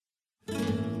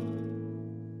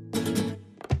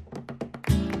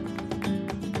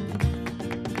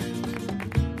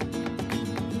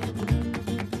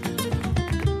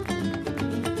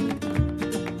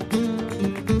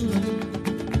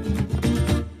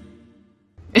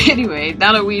Anyway,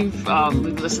 now that we've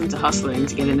listened to Hustling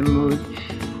to get in the mood,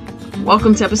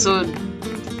 welcome to episode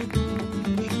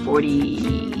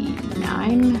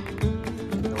 49.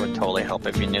 It would totally help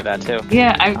if you knew that too.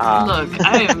 Yeah, I'm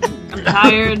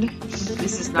tired.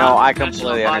 This is not. No, a I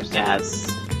professional completely understand.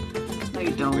 podcast. No,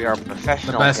 you don't. We are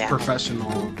professional. The best damn it.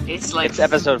 professional. It's like It's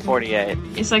episode 48.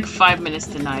 It's like 5 minutes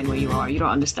to 9 where you are. You don't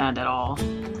understand at all.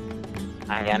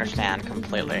 I understand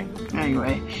completely.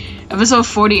 Anyway, episode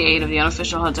 48 of the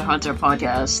Unofficial Hunter x Hunter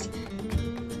podcast,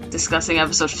 discussing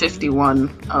episode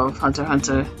 51 of Hunter x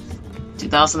Hunter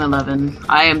 2011.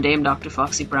 I am Dame Dr.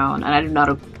 Foxy Brown, and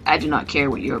I do not care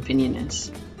what your opinion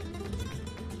is.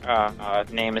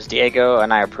 Name is Diego,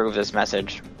 and I approve this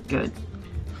message. Good.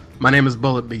 My name is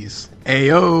Bullet Beast.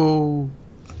 Ayo.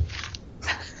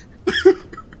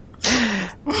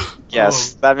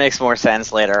 Yes, that makes more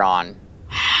sense later on.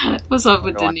 What's up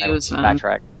with the news, man?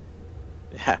 Backtrack.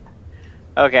 Yeah.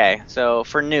 Okay, so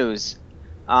for news,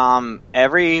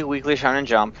 every weekly Shonen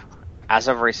Jump, as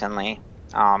of recently,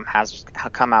 has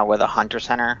come out with a Hunter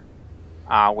Center,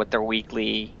 with their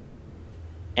weekly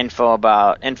info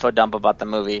dump about the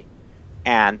movie,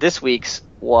 and this week's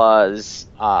was,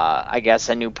 I guess,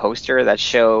 a new poster that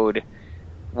showed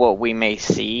what we may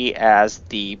see as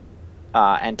the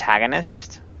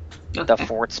antagonist, the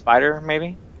fourth spider,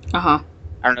 maybe.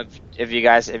 I don't know if you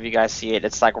guys see it.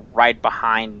 It's like right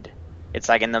behind. It's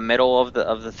like in the middle of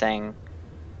the thing,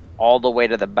 all the way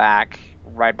to the back,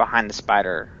 right behind the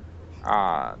spider.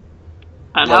 How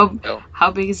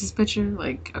big is this picture?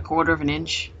 Like a quarter of an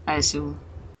inch, I assume.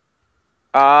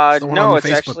 No, it's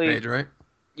Facebook actually page, right?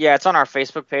 Yeah, it's on our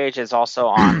Facebook page. It's also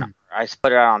on. I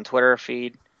put it out on Twitter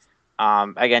feed.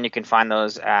 Again, you can find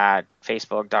those at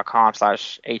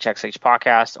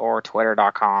facebook.com/hxhpodcast or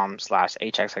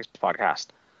twitter.com/hxhpodcast.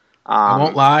 I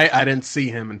won't lie, I didn't see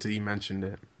him until you mentioned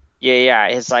it. Yeah,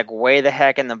 it's like way the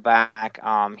heck in the back.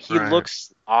 He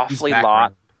looks awfully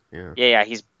lost. Yeah,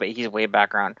 he's way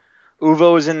background.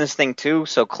 Uvo is in this thing too,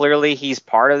 so clearly he's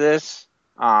part of this.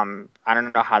 I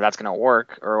don't know how that's gonna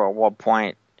work or at what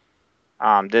point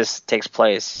this takes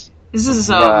place. This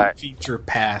is future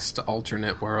past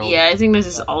alternate world. Yeah, I think this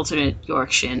is alternate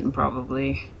Yorkshin,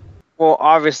 probably. Well,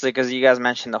 obviously, because you guys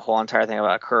mentioned the whole entire thing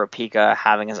about Kurapika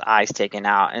having his eyes taken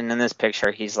out, and in this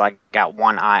picture, he's like got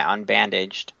one eye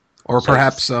unbandaged. Or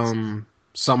perhaps some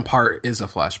part is a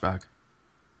flashback.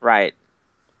 Right.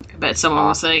 I bet someone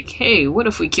was like, "Hey, what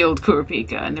if we killed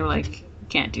Kurapika?" And they were like, "You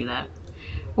can't do that."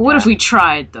 Well, what if we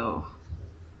tried, though?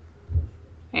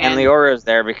 And Leora is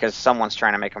there because someone's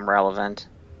trying to make him relevant.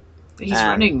 He's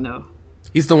running, though.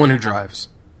 He's the one who drives.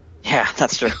 Yeah,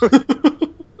 that's true.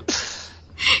 Because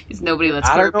nobody lets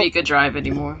Kurapika drive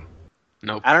anymore.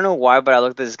 Nope. I don't know why, but I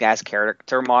looked at this guy's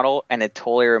character model, and it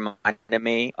totally reminded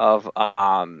me of,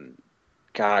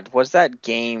 God, what's that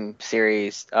game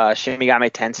series? Shin Megami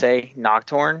Tensei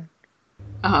Nocturne?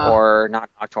 Or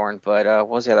not Nocturne, but what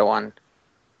was the other one?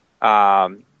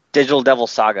 Digital Devil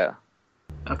Saga.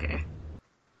 Okay.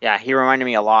 Yeah, he reminded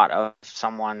me a lot of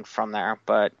someone from there,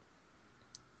 but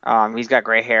he's got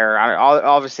gray hair.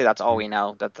 Obviously, that's all we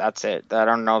know. That's it. I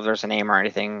don't know if there's a name or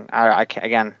anything. I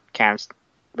can't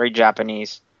read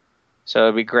Japanese, so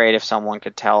it'd be great if someone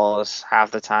could tell us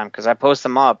half the time, because I post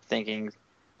them up thinking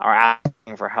or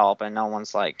asking for help, and no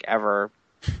one's like ever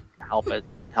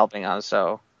helping us.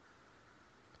 So,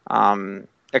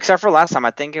 except for last time,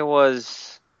 I think it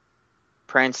was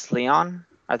Prince Leon.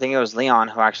 I think it was Leon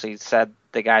who actually said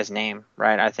the guy's name,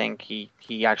 right? I think he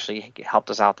actually helped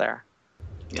us out there.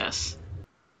 Yes.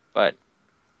 But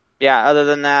yeah, other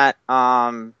than that,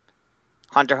 Hunter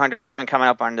x Hunter been coming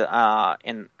up on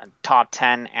in top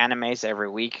 10 animes every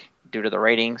week due to the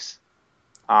ratings.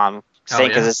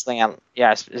 Consistently.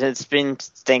 It's been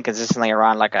staying consistently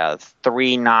around like a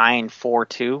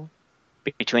 3.942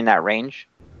 between that range.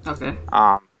 Okay.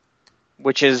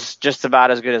 Which is just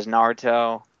about as good as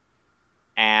Naruto,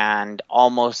 and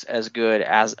almost as good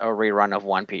as a rerun of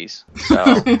One Piece. So.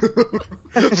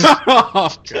 Oh,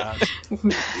 God.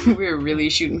 We're really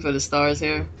shooting for the stars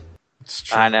here. It's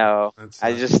true. I know.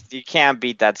 You can't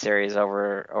beat that series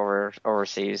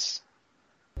overseas.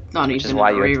 Not even a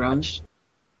rerun.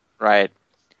 Right.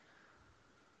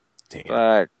 Damn.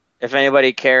 But if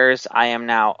anybody cares, I am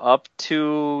now up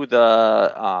to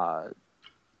the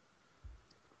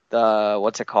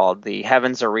what's it called? The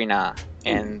Heaven's Arena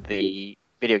in the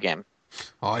video game.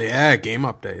 Oh yeah, game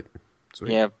update.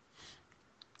 Sweet. Yeah.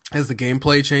 Has the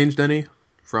gameplay changed any?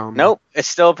 Nope. It's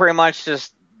still pretty much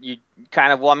just you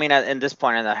kind of. Well, I mean, at this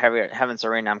point in the Heaven's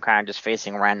Arena, I'm kind of just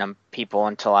facing random people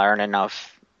until I earn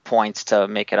enough points to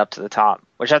make it up to the top,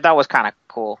 which I thought was kind of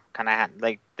cool. Kind of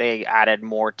like they added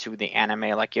more to the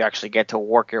anime. Like you actually get to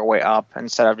work your way up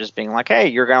instead of just being like, hey,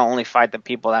 you're gonna only fight the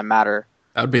people that matter.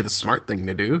 That would be the smart thing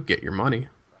to do. Get your money.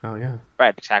 Oh yeah.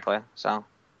 Right, exactly. So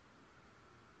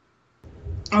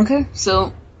Okay,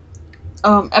 so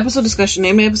episode discussion.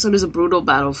 Name of the episode is A Brutal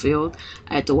Battlefield.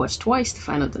 I had to watch twice to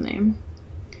find out the name.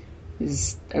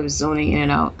 I was zoning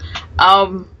in and out.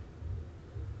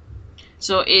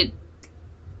 So it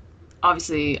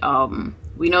obviously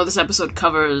we know this episode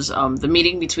covers the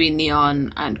meeting between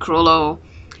Neon and Kuroro.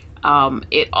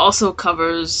 It also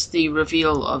covers the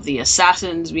reveal of the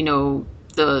assassins. We know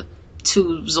the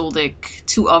two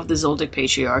of the Zoldyck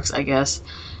patriarchs, I guess,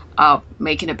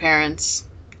 make an appearance,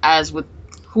 as with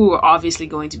who are obviously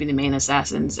going to be the main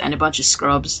assassins, and a bunch of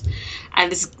scrubs.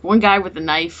 And this one guy with a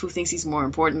knife who thinks he's more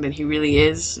important than he really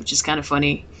is, which is kind of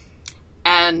funny.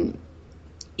 And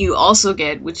you also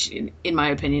get, which in my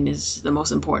opinion is the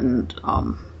most important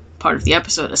part of the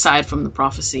episode, aside from the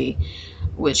prophecy,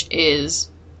 which is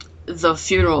the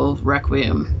funeral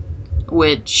requiem,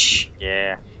 which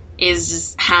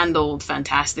is handled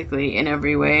fantastically in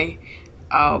every way.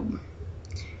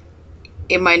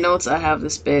 In my notes, I have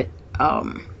this bit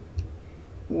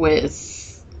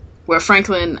with where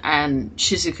Franklin and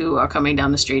Shizuku are coming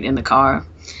down the street in the car,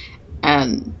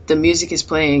 and the music is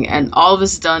playing, and all of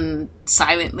it's done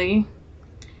silently,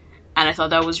 and I thought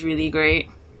that was really great.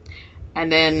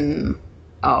 And then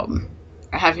I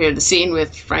have here the scene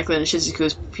with Franklin and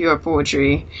Shizuku's pure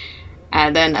poetry,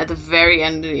 and then at the very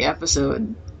end of the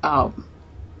episode,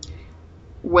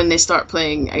 when they start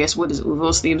playing, I guess, what is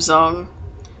Uvo's theme song,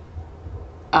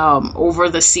 over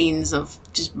the scenes of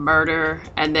just murder,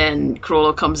 and then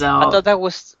Kuroro comes out. I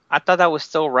thought that was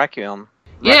still Requiem.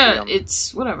 Yeah,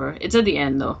 it's whatever. It's at the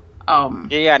end though.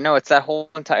 No, it's that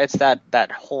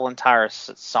whole entire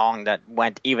song that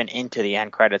went even into the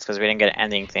end credits because we didn't get an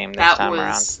ending theme this time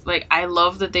around. Like, I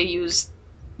love that they used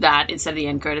that instead of the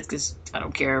end credits because I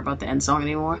don't care about the end song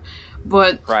anymore.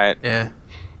 But right, yeah,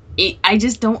 I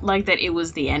just don't like that it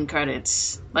was the end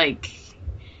credits. Like,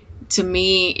 to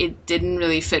me, it didn't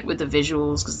really fit with the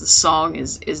visuals because the song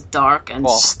is dark and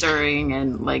stirring,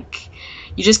 and like,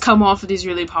 you just come off of these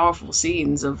really powerful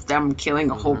scenes of them killing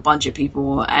a whole bunch of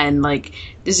people, and like,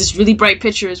 there's just really bright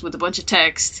pictures with a bunch of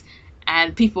text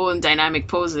and people in dynamic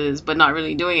poses but not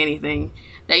really doing anything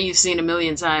that you've seen a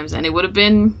million times. And it would have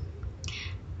been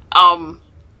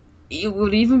it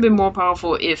would even been more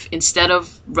powerful if instead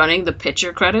of running the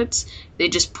picture credits, they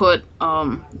just put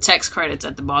text credits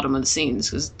at the bottom of the scenes,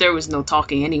 because there was no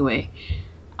talking anyway.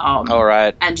 All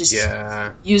right. And just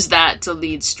use that to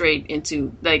lead straight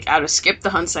into, like, I would skip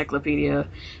the Encyclopedia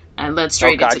and led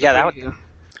straight into the preview.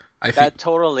 That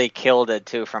totally killed it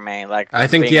too for me. Like, I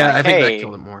think that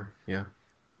killed it more. Yeah.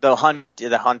 The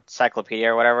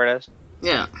Encyclopedia or whatever it is.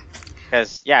 Yeah.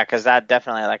 Because that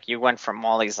definitely, like, you went from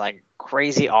all these like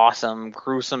crazy, awesome,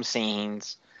 gruesome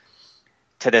scenes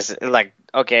to this, like,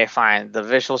 okay, fine, the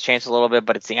visuals changed a little bit,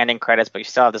 but it's the ending credits, but you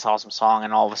still have this awesome song,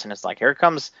 and all of a sudden it's like, here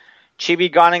comes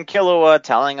Chibi Gon and Killua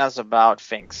telling us about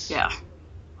Finks. Yeah.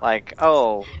 Like,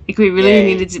 oh. Like, we really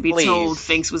needed to be told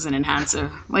Finks was an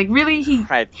enhancer. Like, really?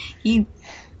 He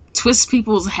twists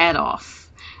people's head off.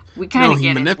 We kind of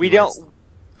get it. We don't,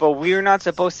 but we're not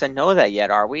supposed to know that yet,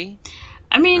 are we?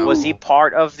 I mean, was he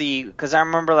part of the? Because I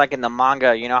remember, like, in the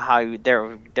manga, you know how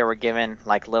they were given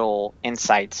like little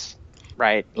insights,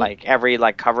 right? Like every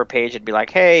like cover page, it'd be like,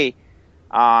 hey,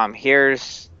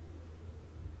 here's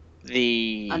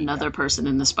another person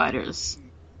in the spiders.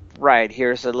 Right,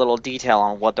 here's a little detail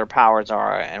on what their powers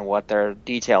are and what their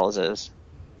details is.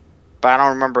 But I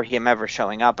don't remember him ever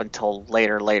showing up until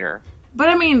later. But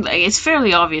I mean, like, it's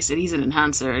fairly obvious that he's an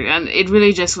enhancer, and it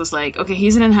really just was like, okay,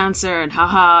 he's an enhancer, and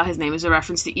haha, his name is a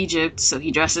reference to Egypt, so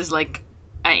he dresses like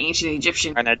an ancient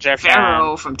Egyptian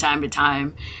pharaoh from time to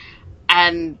time.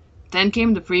 And then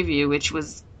came the preview, which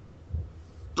was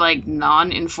like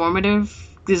non-informative.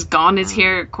 Because Gon is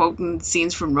here quoting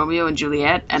scenes from Romeo and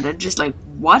Juliet, and they're just like,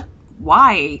 what?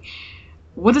 Why?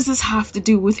 What does this have to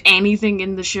do with anything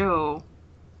in the show?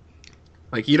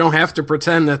 Like, you don't have to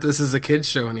pretend that this is a kid's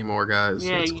show anymore, guys.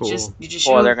 Yeah, That's cool. You just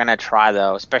show... they're gonna try,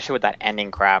 though, especially with that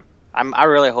ending crap. I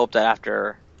really hope that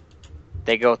after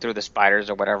they go through the spiders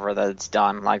or whatever, that it's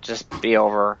done. Like, just be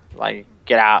over. Like,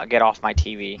 get off my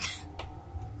TV.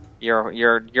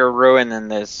 You're ruining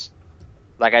this.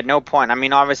 Like, at no point, I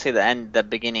mean, obviously the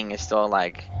beginning is still,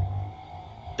 like,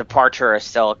 departure is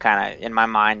still kind of, in my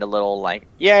mind, a little, like,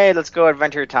 yay, let's go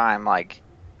adventure time, like,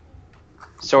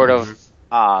 sort of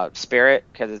spirit,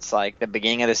 because it's, like, the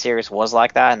beginning of the series was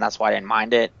like that, and that's why I didn't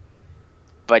mind it.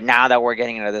 But now that we're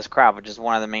getting into this crap, which is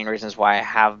one of the main reasons why I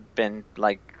have been,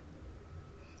 like,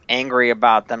 angry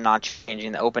about them not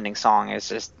changing the opening song. It's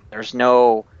just there's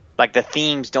no like the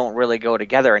themes don't really go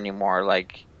together anymore.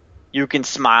 Like you can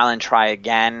smile and try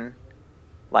again.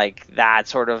 Like that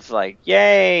sort of like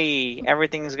yay,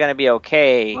 everything's gonna be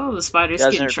okay. Well, the spiders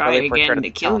can Doesn't try really portray again the to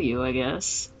kill tone. you, I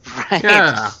guess. Right.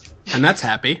 Yeah, and that's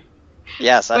happy.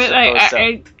 Yes, I But suppose so.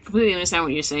 I completely understand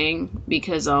what you're saying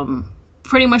because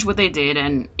pretty much what they did,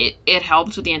 and it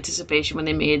helped with the anticipation when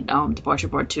they made Departure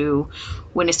Part 2,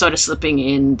 when they started slipping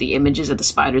in the images of the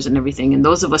spiders and everything, and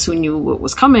those of us who knew what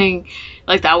was coming,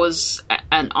 like that was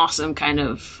an awesome kind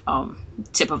of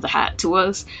tip of the hat to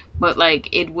us. But like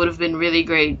it would have been really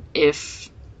great if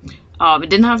it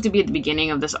didn't have to be at the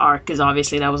beginning of this arc, because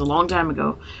obviously that was a long time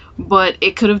ago, but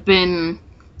it could have been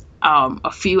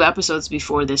a few episodes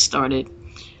before this started,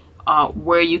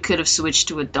 where you could have switched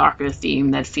to a darker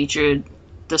theme that featured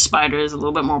the spiders a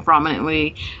little bit more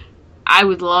prominently. I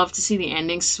would love to see the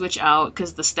ending switch out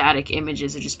because the static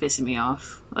images are just pissing me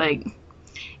off. Like,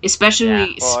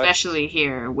 especially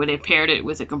here where they paired it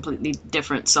with a completely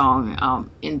different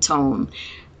song in tone,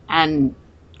 and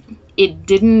it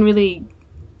didn't really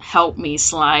help me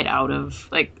slide out of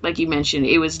like you mentioned.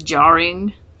 It was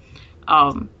jarring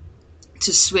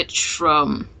to switch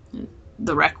from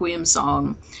the Requiem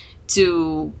song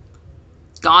to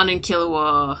Gone and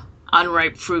Killua,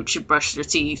 unripe fruit should brush their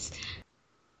teeth.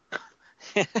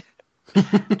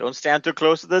 Don't stand too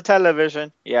close to the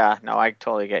television. Yeah, no, I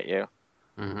totally get you.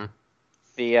 Mm-hmm.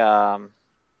 The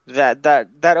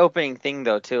that opening thing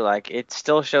though too, like it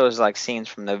still shows like scenes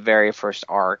from the very first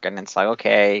arc, and it's like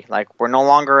okay, like we're no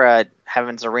longer at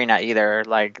Heaven's Arena either.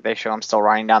 Like they show him still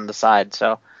riding down the side.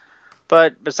 So,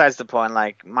 but besides the point,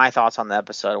 like my thoughts on the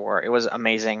episode were it was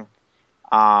amazing.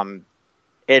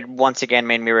 It once again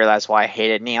made me realize why I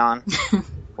hated Neon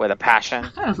with a passion.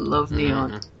 I love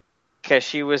Neon. Because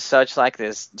she was such like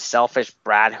this selfish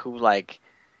brat who like,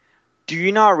 do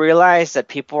you not realize that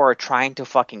people are trying to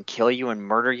fucking kill you and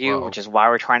murder you, which is why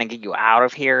we're trying to get you out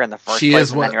of here in the first place? She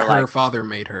is and what then you're her like, father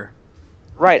made her.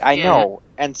 right, I know.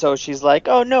 And so she's like,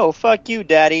 oh no, fuck you,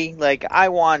 daddy. Like I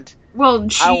want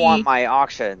my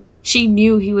auction. She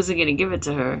knew he wasn't going to give it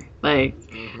to her. Like,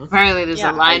 apparently there's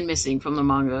a line missing from the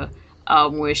manga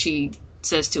where she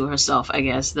says to herself, I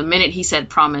guess, the minute he said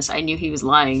promise, I knew he was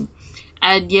lying.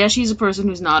 And yeah, she's a person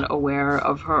who's not aware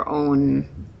of her own,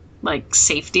 like,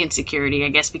 safety and security, I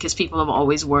guess, because people have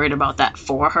always worried about that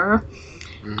for her.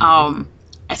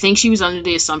 I think she was under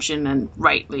the assumption, and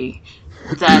rightly,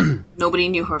 that nobody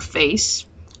knew her face,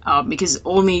 because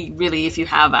only really if you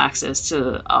have access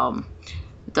to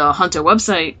the Hunter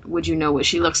website would you know what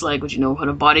she looks like, would you know what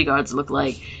her bodyguards look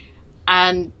like.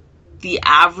 And the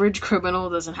average criminal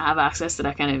doesn't have access to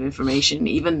that kind of information,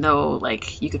 even though,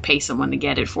 like, you could pay someone to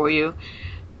get it for you.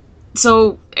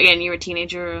 So, again, you're a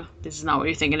teenager. This is not what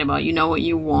you're thinking about. You know what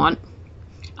you want,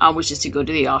 which is to go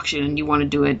to the auction, and you want to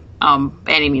do it by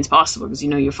any means possible, because you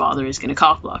know your father is going to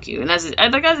cock block you. And as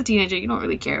a teenager, you don't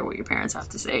really care what your parents have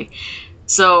to say.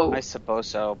 So I suppose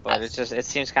so, but it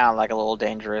seems kind of like a little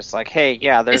dangerous. Like, hey,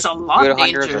 yeah, there's a lot good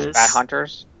hunters, dangerous. there's bad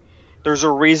hunters. There's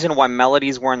a reason why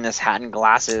Melody's wearing this hat and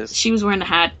glasses. She was wearing the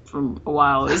hat for a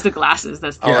while. It's the glasses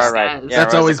that's right. Yeah,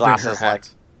 that's always been her glasses, hat.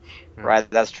 Right,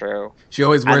 that's true. She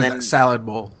always wears that salad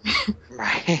bowl.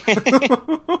 Right.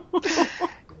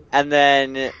 And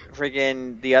then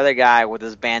freaking the other guy with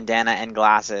his bandana and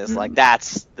glasses, like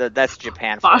that's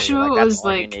Japan for you. Basho Like, that's was all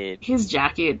like you need. his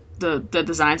jacket. The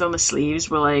designs on the sleeves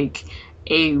were like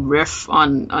a riff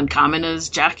on Kamina's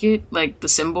jacket, like the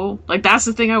symbol. Like that's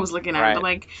the thing I was looking at. Right. I'm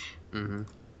like,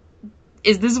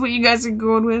 is this what you guys are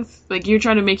going with? Like you're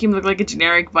trying to make him look like a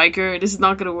generic biker. This is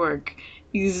not gonna work.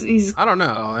 He's. I don't know.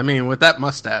 I mean, with that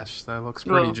mustache, that looks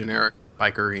pretty generic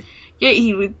bikery. Yeah,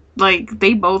 he would, like,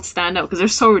 they both stand out because they're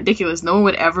so ridiculous. No one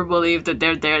would ever believe that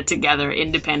they're there together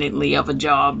independently of a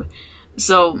job.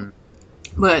 So,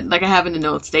 but like I have in the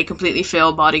notes, they completely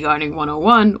fail bodyguarding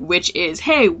 101, which is,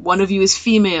 hey, one of you is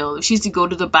female. If she's to go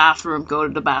to the bathroom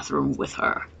with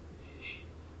her.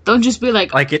 Don't just be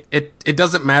like it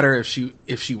doesn't matter if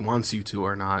she wants you to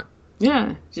or not.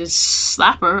 Yeah, just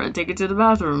slap her and take her to the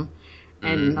bathroom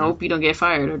and hope you don't get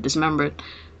fired or dismembered.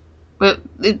 But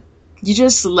you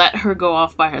just let her go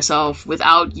off by herself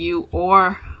without you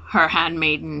or her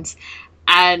handmaidens,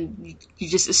 and you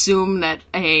just assume that,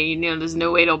 hey, you know, there's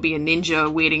no way there'll be a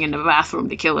ninja waiting in the bathroom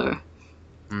to kill her.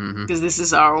 Because this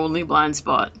is our only blind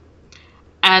spot.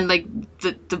 And, like,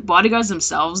 the bodyguards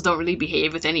themselves don't really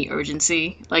behave with any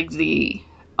urgency. Like, the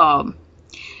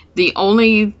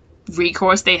only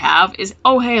recourse they have is,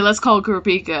 oh, hey, let's call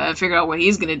Kurapika and figure out what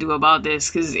he's going to do about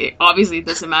this, because obviously it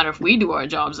doesn't matter if we do our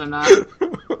jobs or not.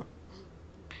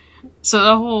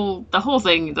 So the whole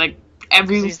thing, like,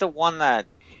 Because he's the one that...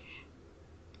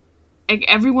 Like,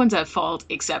 everyone's at fault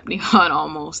except Nihon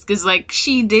almost. Because, like,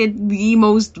 she did the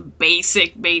most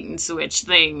basic bait and switch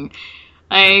thing.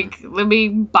 Like, let me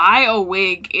buy a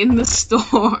wig in the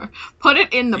store, put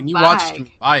it in the And you bag. watched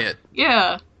him buy it.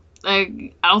 Yeah.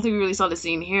 Like, I don't think we really saw the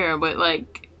scene here, but,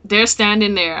 like, they're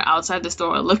standing there outside the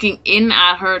store looking in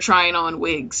at her trying on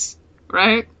wigs,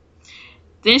 right?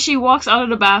 Then she walks out of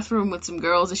the bathroom with some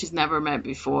girls that she's never met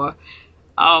before,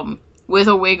 with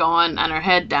a wig on and her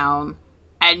head down,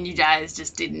 and you guys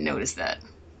just didn't notice that.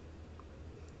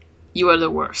 You are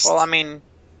the worst. Well, I mean,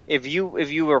 if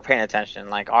you were paying attention,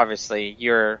 like, obviously,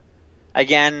 you're...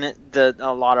 Again,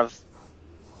 a lot of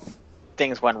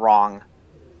things went wrong.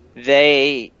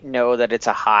 They know that it's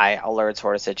a high alert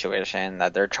sort of situation,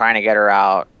 that they're trying to get her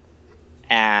out,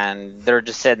 and they're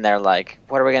just sitting there like,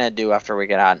 what are we going to do after we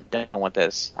get out done with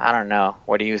this? I don't know.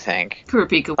 What do you think?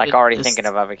 Kurapika Like, already thinking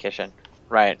of a vacation.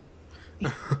 Right.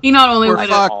 He not only We're would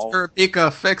fucked, have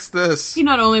Kurapika, fix this. he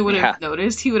not only would have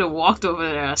noticed, he would have walked over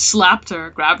there, slapped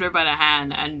her, grabbed her by the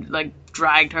hand, and like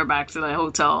dragged her back to the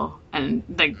hotel, and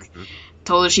like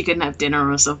told her she couldn't have dinner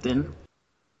or something.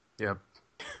 Yep.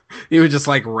 He would just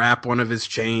like wrap one of his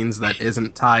chains that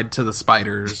isn't tied to the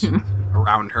spiders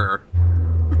around her.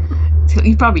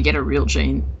 He'd probably get a real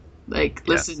chain. Like,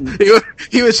 listen,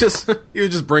 He would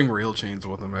just bring real chains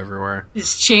with him everywhere.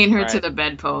 just chain her to Right. the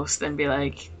bedpost and be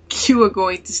like, "You are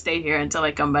going to stay here until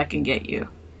I come back and get you.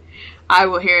 I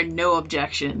will hear no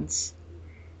objections."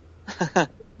 And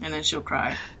then she'll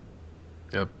cry.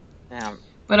 Yep. Yeah.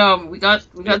 But we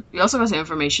also got some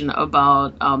information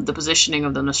about the positioning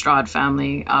of the Nostrad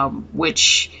family,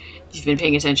 which, if you've been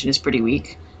paying attention, is pretty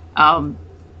weak.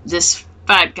 This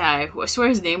fat guy, who I swear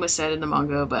his name was said in the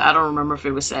manga, but I don't remember if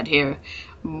it was said here.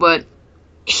 But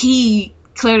he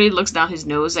clearly looks down his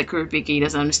nose at Kurapika. He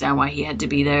doesn't understand why he had to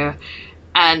be there.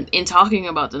 And in talking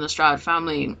about the Nostrad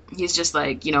family, he's just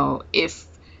like, you know, if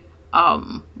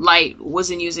Light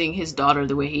wasn't using his daughter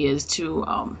the way he is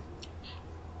to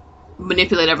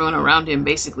manipulate everyone around him,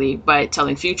 basically, by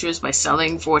telling futures, by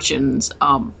selling fortunes,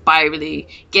 by really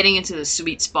getting into the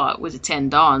sweet spot with the 10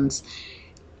 Dons,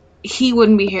 he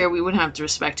wouldn't be here. We wouldn't have to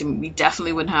respect him. We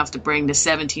definitely wouldn't have to bring the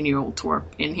 17-year-old twerp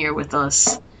in here with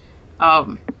us.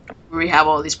 We have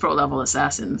all these pro-level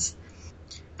assassins.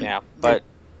 Yeah, but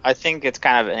I think it's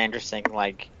kind of an interesting,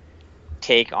 like,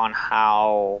 take on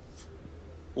how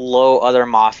low other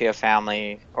mafia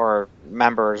family or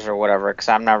members or whatever, because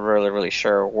I'm not really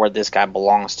sure where this guy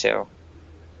belongs to.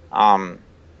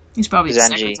 He's probably the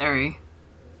Zenji. secretary.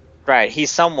 Right, he's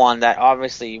someone that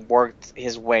obviously worked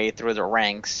his way through the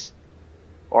ranks,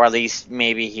 or at least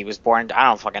maybe he was born, I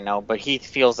don't fucking know, but he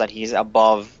feels that he's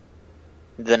above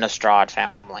the Nostrad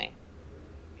family.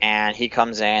 And he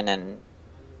comes in and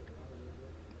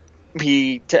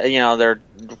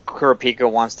Kurapika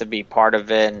wants to be part of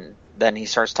it, and then he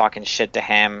starts talking shit to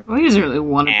him. Well, he doesn't really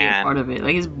want to be a part of it.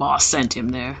 Like, his boss sent him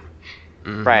there.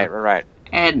 Mm-hmm. Right.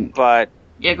 But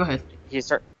yeah, go ahead.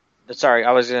 Sorry,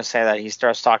 I was going to say that he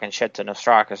starts talking shit to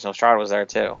Nostrad, because Nostrad was there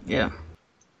too. Yeah.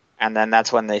 And then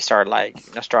that's when they start, like,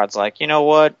 Nostrad's like, you know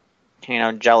what? You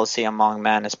know, jealousy among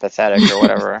men is pathetic, or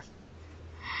whatever.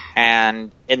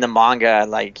 And in the manga,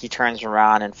 like, he turns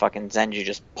around and fucking Zenji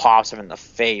just pops him in the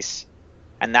face.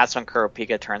 And that's when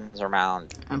Kurapika turns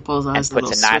around and pulls out and his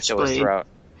puts a knife to his throat.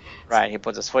 Right, he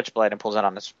puts a switchblade and pulls it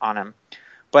on him.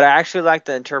 But I actually like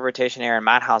the interpretation here in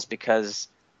Madhouse, because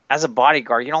as a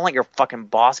bodyguard, you don't let your fucking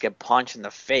boss get punched in the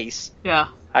face. Yeah.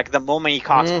 Like, the moment he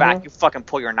cocks back, you fucking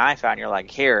pull your knife out and you're like,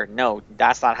 here, no,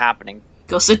 that's not happening.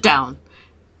 Go sit down.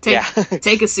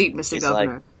 Take a seat, Mr. He's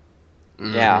Governor.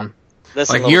 Mm-hmm. Yeah.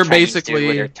 Listen, Like, you're Chinese basically dude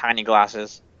with your tiny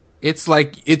glasses. It's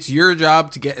like, it's your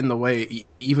job to get in the way,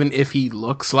 even if he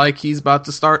looks like he's about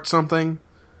to start something.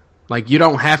 Like, you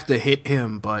don't have to hit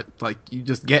him, but, like, you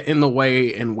just get in the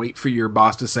way and wait for your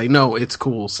boss to say, no, it's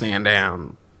cool, stand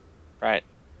down. Right.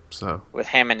 So. With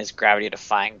him and his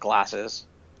gravity-defying glasses.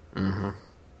 Mm-hmm.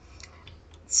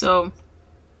 So,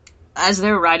 as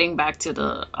they're riding back to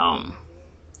the,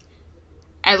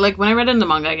 when I read it in the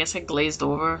manga, I guess I glazed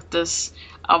over this.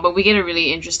 But we get a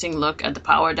really interesting look at the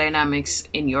power dynamics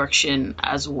in Yorkshin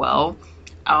as well.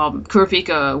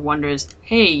 Kurapika wonders,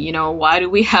 hey, you know, why do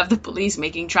we have the police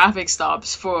making traffic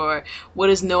stops for what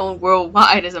is known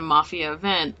worldwide as a mafia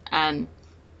event? And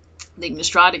the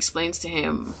Nostrad explains to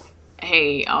him,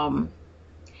 hey,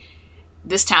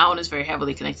 this town is very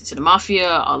heavily connected to the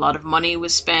mafia. A lot of money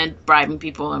was spent bribing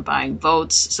people and buying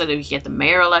votes so that we could get the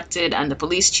mayor elected, and the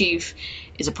police chief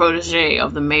is a protege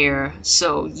of the mayor.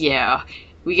 So, yeah,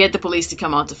 we get the police to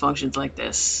come out to functions like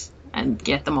this and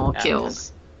get them all killed.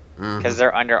 because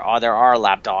they're under there are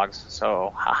lapdogs.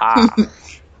 So haha.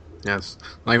 Yes,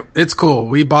 like it's cool.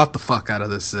 We bought the fuck out of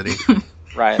this city.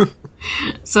 Right.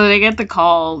 So they get the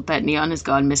call that Neon has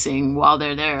gone missing while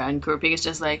they're there, and Kurapika's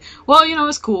just like, well,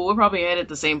 it's cool. We're probably headed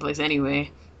the same place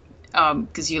anyway,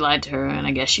 because you lied to her, and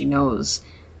I guess she knows.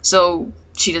 So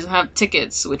she doesn't have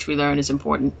tickets, which we learn is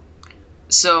important.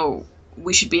 So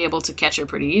we should be able to catch her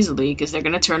pretty easily, because they're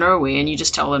going to turn her away, and you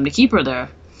just tell them to keep her there.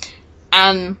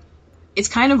 And it's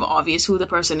kind of obvious who the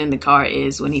person in the car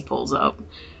is when he pulls up,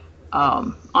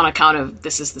 on account of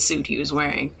this is the suit he was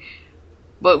wearing.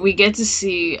 But we get to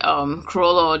see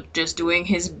Kuroro just doing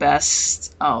his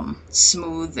best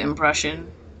smooth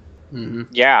impression. Mm-hmm.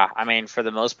 Yeah, I mean, for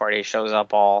the most part, he shows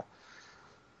up all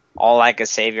like a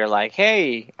savior. Like,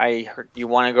 hey, I heard you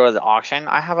want to go to the auction.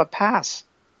 I have a pass,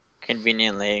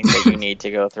 conveniently, that you need to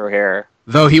go through here.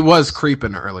 Though he was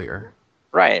creeping earlier.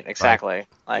 Right, exactly.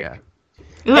 Yeah.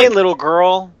 Hey, little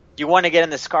girl, you want to get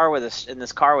in this car with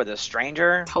a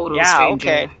stranger? Total yeah, stranger.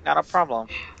 Okay, not a problem.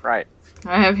 Right.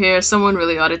 I have here, someone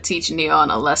really ought to teach Neon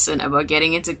a lesson about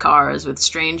getting into cars with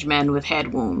strange men with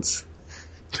head wounds.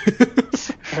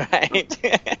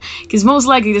 Right. Because most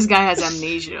likely this guy has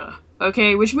amnesia,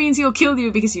 okay? Which means he'll kill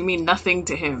you because you mean nothing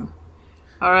to him.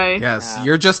 Alright? Yes,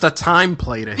 you're just a time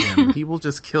play to him. He will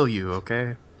just kill you,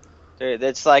 okay? Dude,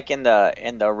 it's like in the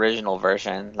original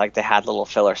version, like they had a little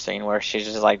filler scene where she's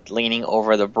just like leaning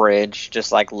over the bridge,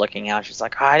 just like looking out. She's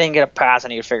like, I didn't get a pass, I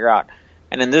need to figure out.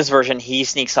 And in this version, he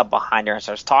sneaks up behind her and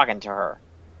starts talking to her,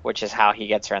 which is how he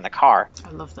gets her in the car.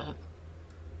 I love that.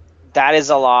 That is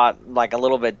a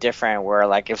little bit different, where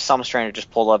like if some stranger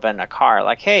just pulled up in a car,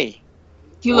 like, hey,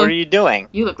 what are you doing?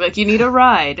 You look like you need a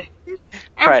ride.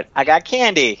 Right, I got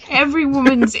candy. Every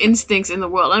woman's instincts in the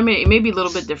world, I mean, it may be a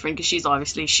little bit different because she's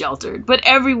obviously sheltered, but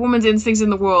every woman's instincts in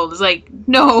the world is like,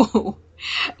 no,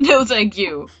 thank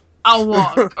you. I'll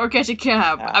walk or catch a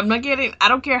cab. Yeah. I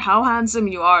don't care how handsome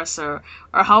you are, sir,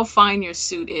 or how fine your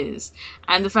suit is.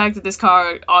 And the fact that this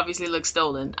car obviously looks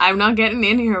stolen. I'm not getting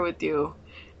in here with you.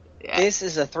 This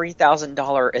is a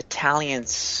 $3,000 Italian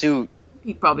suit.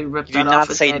 He probably ripped You that do off.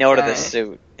 not say no to this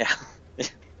suit. Yeah.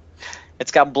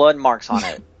 It's got blood marks on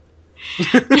it.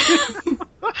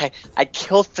 I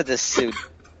killed for this suit.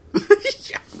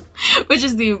 Which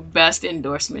is the best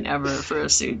endorsement ever for a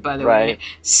suit, by the Right. way.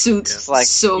 Suits It's like,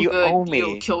 so you good, owe me.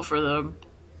 you'll kill for them.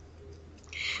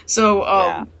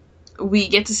 So, we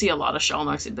get to see a lot of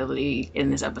Shalnark's ability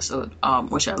in this episode,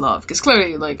 which I love. Because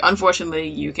clearly, unfortunately,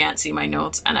 you can't see my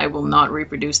notes, and I will not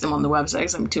reproduce them on the website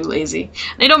because I'm too lazy.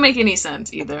 They don't make any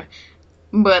sense, either.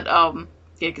 But, yeah,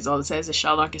 because all it says is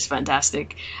Shalnark is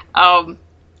fantastic.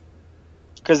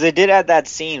 Because they did add that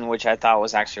scene, which I thought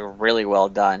was actually really well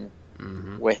done,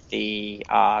 with the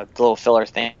little filler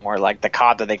thing where, like, the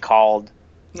cop that they called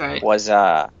was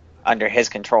under his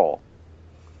control.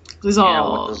 We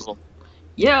saw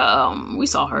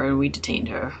her and we detained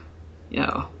her.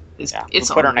 It's we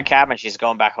put her in a cab and she's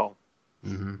going back home.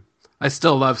 Mm-hmm. I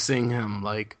still love seeing him,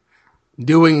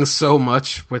 doing so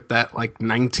much with that,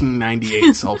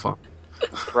 1998 cell phone.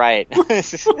 Right.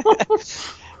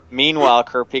 Meanwhile,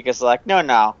 Kurapika's like,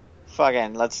 no,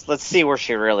 fucking, let's see where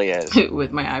she really is.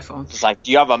 With my iPhone. He's like,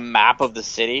 do you have a map of the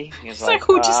city? He's like,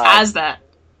 who just has that?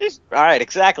 Alright,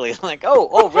 exactly. Like,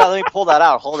 well, let me pull that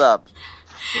out. Hold up.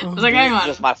 I was like, hang on.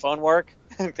 Does my phone work?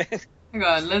 Hang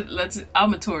on,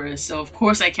 I'm a tourist, so of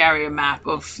course I carry a map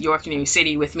of York, New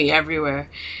City with me everywhere.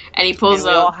 And he pulls up.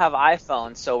 We all have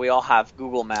iPhones, so we all have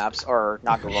Google Maps, or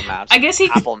not Google Maps.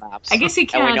 Apple Maps. I guess he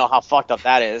can't. And we know how fucked up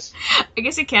that is. I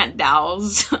guess he can't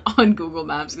dowse on Google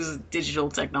Maps because it's digital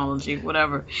technology,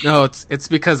 whatever. No, it's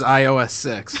because iOS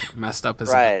 6 messed up his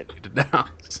ability to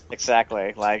dowse.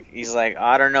 Exactly. Like, he's like,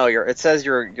 I don't know. It says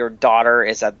your daughter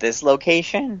is at this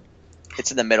location. It's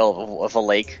in the middle of a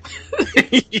lake.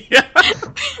 Yeah.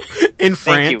 In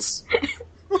France.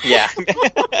 Yeah.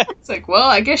 It's like, well,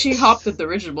 I guess she hopped the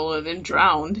dirigible and then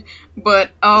drowned.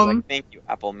 But, thank you,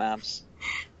 Apple Maps.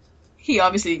 He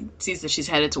obviously sees that she's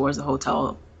headed towards the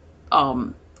hotel,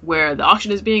 where the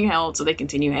auction is being held, so they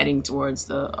continue heading towards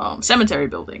the cemetery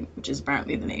building, which is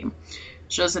apparently the name.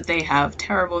 Shows that they have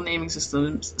terrible naming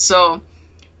systems. So,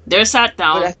 they're sat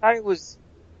down. But I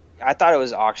thought it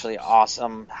was actually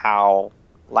awesome how,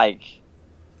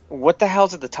 what the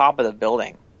hell's at the top of the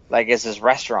building? It's this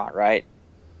restaurant, right?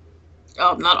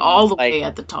 Oh, not all the way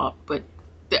at the top, but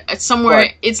it's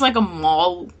somewhere. It's like a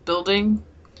mall building.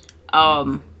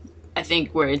 I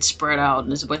think where it's spread out and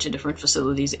there's a bunch of different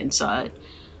facilities inside.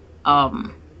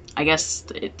 I guess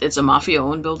it's a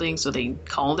mafia-owned building, so they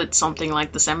called it something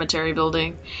like the cemetery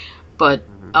building. But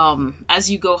as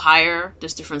you go higher,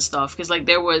 there's different stuff. Because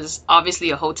there was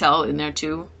obviously a hotel in there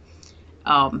too.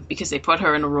 because they put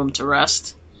her in a room to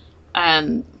rest,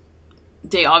 and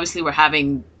they obviously were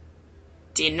having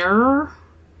dinner.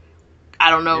 I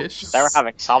don't know. They were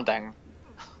having something.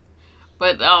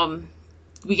 But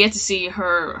we get to see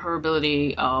her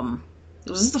ability. Was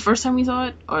this the first time we saw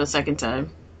it, or the second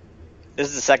time? This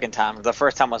is the second time. The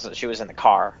first time was that she was in the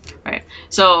car. Right.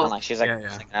 So And, like, she's like,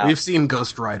 yeah. We've seen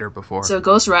Ghost Rider before. So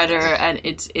Ghost Rider and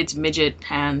its midget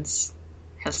hands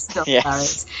have still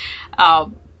Yes.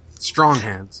 Strong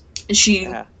hands. She.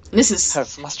 Yeah. This is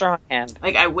That's my strong hand.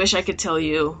 like, I wish I could tell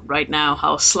you right now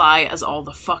how sly as all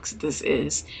the fucks this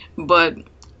is, but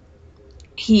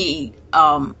he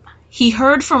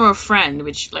heard from a friend,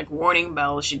 which, like, warning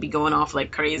bells should be going off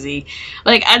like crazy.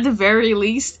 Like, at the very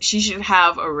least, she should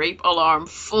have a rape alarm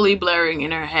fully blaring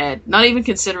in her head, not even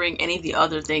considering any of the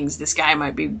other things this guy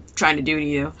might be trying to do to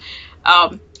you.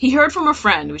 He heard from a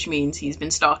friend, which means he's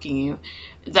been stalking you,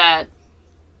 that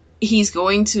he's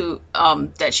going to,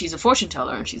 that she's a fortune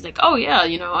teller, and she's like, oh yeah,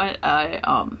 you know,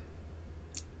 I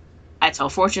tell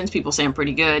fortunes, people say I'm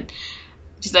pretty good.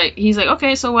 He's like,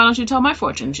 okay, so why don't you tell my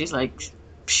fortune? She's like,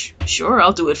 sure,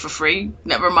 I'll do it for free.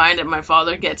 Never mind that my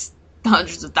father gets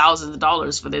hundreds of thousands of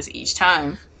dollars for this each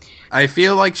time. I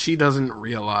feel like she doesn't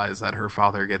realize that her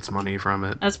father gets money from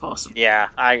it. That's possible. Yeah,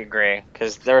 I agree.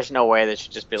 Because there's no way that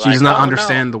she'd just be like, she does not oh,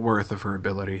 understand the worth of her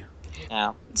ability.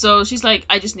 Yeah. So she's like,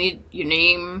 I just need your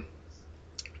name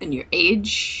and your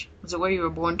age. Is it where you were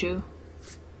born to?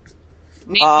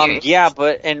 Yeah,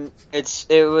 but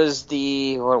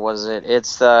what was it?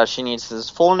 It's she needs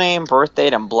his full name, birth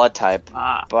date, and blood type.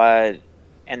 But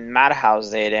in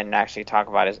Madhouse they didn't actually talk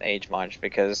about his age much,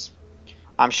 because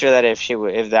I'm sure that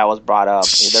if that was brought up,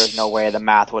 there's no way the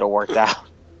math would have worked out.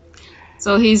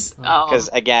 So he's because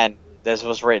again, this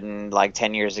was written like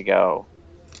 10 years ago.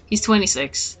 He's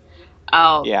 26.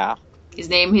 Yeah.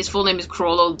 His full name is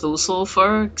Kuroro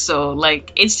Dusselfer, so,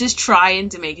 like, it's just trying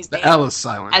to make his name L is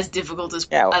silent. as difficult as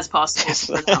possible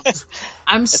to pronounce.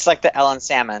 It's like the Ellen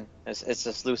Salmon. It's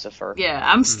just Lucifer. Yeah,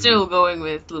 I'm still going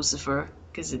with Lucifer,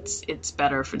 because it's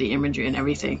better for the imagery and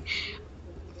everything.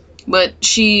 But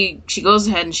she goes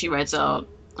ahead and she writes out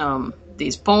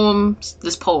this poem,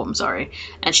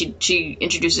 and she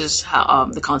introduces how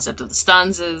the concept of the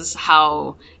stanzas,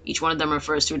 how each one of them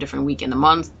refers to a different week in the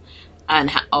month, and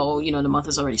how, you know, the month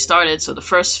has already started, so the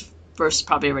first verse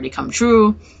probably already come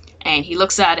true. And he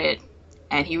looks at it,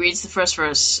 and he reads the first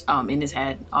verse in his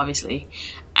head, obviously,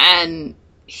 and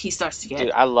he starts to get.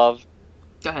 Dude, I love.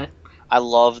 Go ahead. I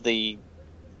love the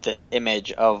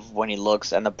image of when he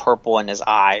looks, and the purple in his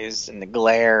eyes, and the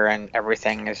glare, and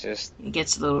everything is just. He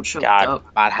gets a little choked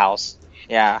up. Madhouse.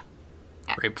 Yeah.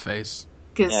 Grape face.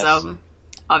 Because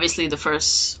obviously the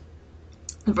first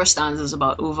stanza is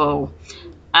about Uvo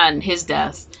and his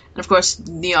death. And of course,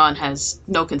 Neon has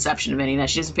no conception of any of that.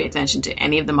 She doesn't pay attention to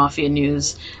any of the Mafia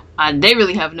news. And they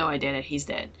really have no idea that he's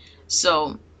dead.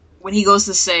 So when he goes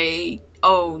to say,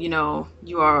 oh, you know,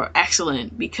 you are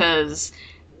excellent because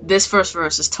this first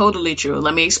verse is totally true.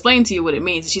 Let me explain to you what it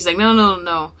means. And she's like,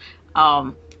 no.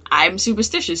 I'm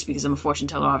superstitious because I'm a fortune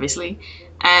teller, obviously.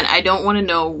 And I don't want to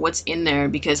know what's in there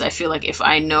because I feel like if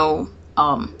I know,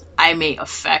 I may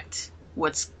affect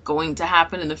what's going to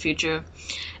happen in the future.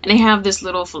 And they have this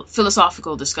little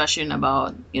philosophical discussion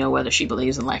about, you know, whether she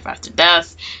believes in life after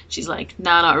death. She's like,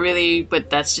 nah, not really, but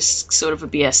that's just sort of a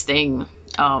BS thing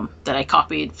that I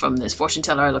copied from this fortune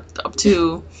teller I looked up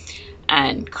to.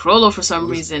 And Kuroro, for some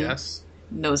reason,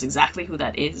 knows exactly who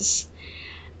that is.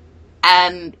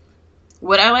 And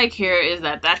what I like here is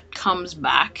that comes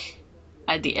back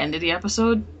at the end of the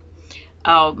episode.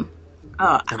 In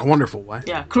a wonderful way.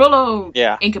 Yeah, Kuroro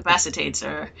incapacitates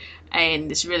her in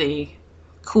this really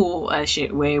cool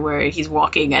shit way where he's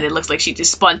walking and it looks like she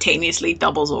just spontaneously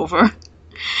doubles over.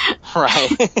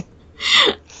 Right.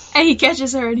 And he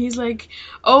catches her and he's like,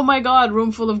 oh my god,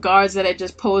 room full of guards that I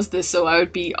just posed this so I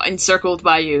would be encircled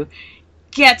by you.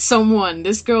 Get someone.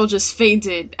 This girl just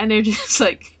fainted. And they're just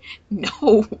like,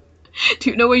 no. Do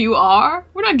you know where you are?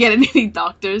 We're not getting any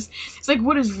doctors. It's like,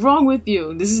 what is wrong with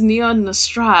you? This is Neon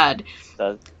Nostrad.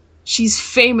 She's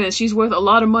famous. She's worth a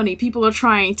lot of money. People are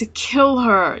trying to kill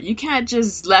her. You can't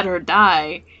just let her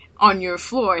die on your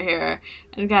floor here.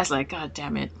 And the guy's like, God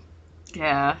damn it.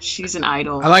 Yeah, she's an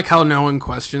idol. I like how no one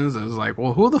questions. It was like,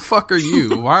 well, who the fuck are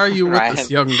you? Why are you with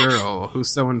this young girl who's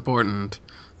so important?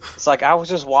 It's like, I was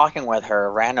just walking with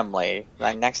her randomly,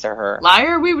 like next to her.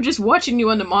 Liar, we were just watching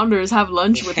you on the monitors have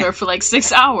lunch with her for like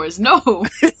 6 hours. No.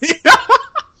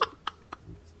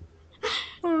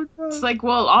 Oh, it's like,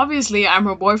 well, obviously I'm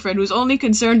her boyfriend who's only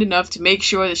concerned enough to make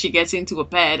sure that she gets into a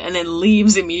bed and then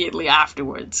leaves immediately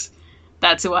afterwards.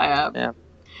 That's who I am. Yeah.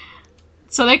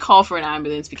 So they call for an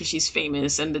ambulance because she's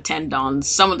famous, and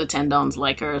some of the Tendons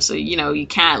like her, so you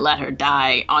can't let her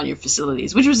die on your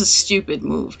facilities, which was a stupid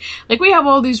move. Like, we have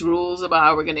all these rules about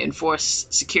how we're going to enforce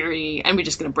security, and we're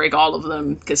just going to break all of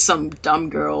them because some dumb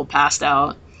girl passed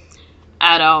out.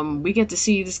 And we get to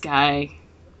see this guy,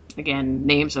 again,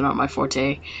 names are not my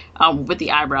forte, with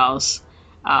the eyebrows,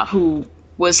 who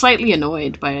was slightly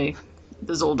annoyed by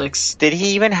the Zoldycks. Did he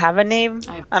even have a name?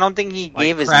 I don't think he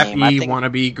gave his name. Crappy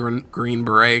wannabe green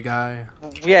beret guy.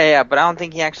 Yeah, but I don't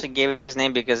think he actually gave his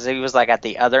name because he was like at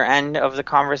the other end of the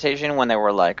conversation when they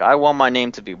were like, I want my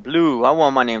name to be blue, I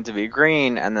want my name to be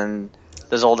green, and then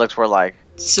the Zoldycks were like,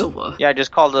 Silva. Yeah,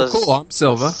 just called us cool, I'm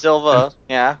Silva. Silva,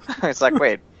 yeah. It's like,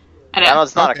 wait,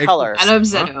 it's not a color. And I'm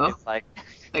Zeno. It's like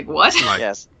what?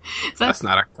 Yes. That's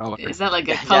not a color. Is that like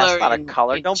a color? Yeah, it's not a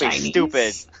color. Don't Chinese? be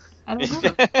stupid. I don't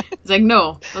know. It's like,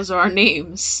 no, those are our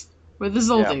names. We're the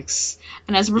Zoldycks.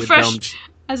 And as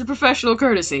a professional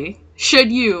courtesy,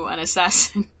 should you, an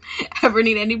assassin, ever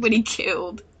need anybody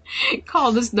killed,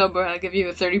 call this number and I'll give you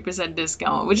a 30%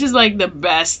 discount, which is like the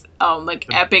best,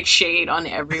 epic shade on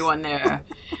everyone there.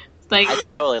 Like, I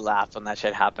totally laughed when that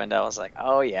shit happened. I was like,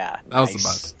 oh yeah, that was the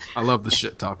best. I love the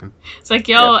shit talking. It's like,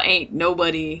 y'all ain't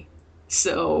nobody,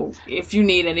 so if you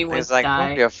need anyone to die,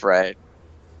 don't be afraid.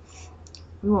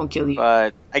 We won't kill you.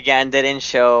 But again, they didn't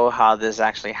show how this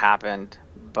actually happened.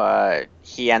 But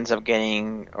he ends up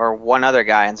getting, or one other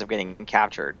guy ends up getting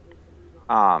captured.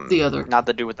 The other, not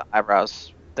the dude with the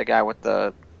eyebrows, the guy with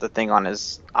the thing on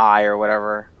his eye or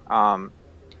whatever.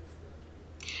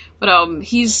 But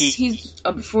he's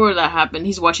before that happened,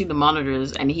 he's watching the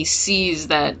monitors and he sees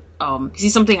that he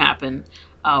sees something happen.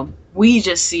 We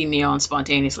just see Neon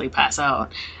spontaneously pass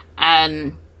out,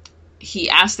 and he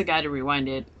asked the guy to rewind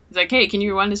it. He's like, hey, can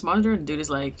you rewind this monitor? And the dude is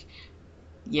like,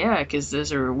 yeah, because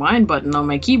there's a rewind button on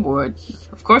my keyboard.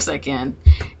 Of course I can.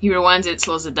 He rewinds it,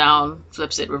 slows it down,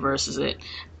 flips it, reverses it.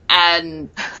 And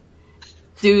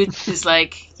dude is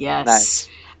like, yes. Nice.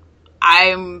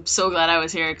 I'm so glad I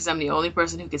was here because I'm the only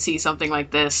person who could see something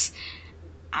like this.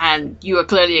 And you are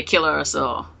clearly a killer,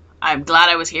 so I'm glad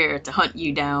I was here to hunt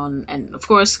you down. And of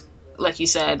course, like you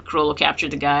said, Kuroro captured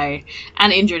the guy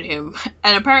and injured him.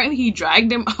 And apparently he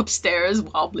dragged him upstairs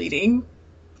while bleeding.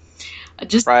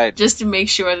 Just to make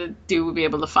sure that dude would be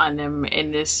able to find them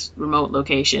in this remote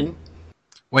location.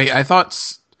 Wait, I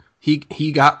thought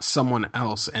he got someone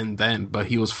else but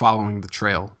he was following the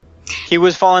trail. He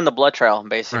was following the blood trail,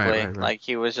 basically. Right. Like,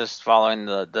 he was just following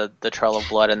the trail of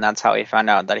blood, and that's how he found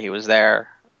out that he was there.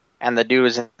 And the dude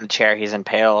was in the chair, he's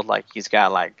impaled, like, he's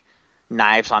got, like,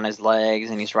 knives on his legs,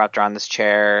 and he's wrapped around this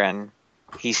chair, and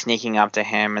he's sneaking up to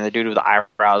him, and the dude with the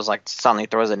eyebrows, like, suddenly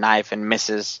throws a knife and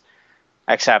misses,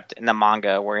 except in the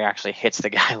manga, where he actually hits the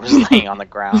guy who was laying on the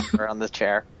ground, or on the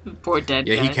chair. Poor dead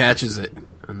guy. Yeah, he catches it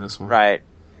in this one. Right.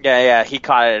 Yeah, he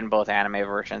caught it in both anime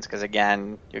versions, because,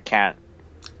 again, you can't...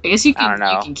 I guess you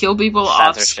can kill people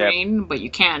off screen, but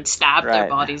you can't stab their Right.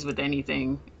 bodies with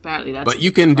anything. Apparently that's... But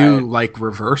you can do, like,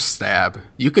 reverse stab.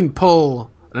 You can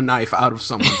pull a knife out of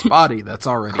someone's body that's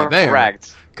already there.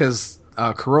 Correct. Because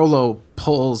Kuroro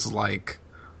pulls, like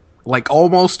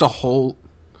almost a whole...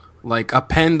 Like, a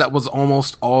pen that was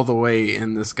almost all the way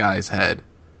in this guy's head.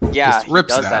 Yeah, Just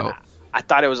rips he does it that. out. I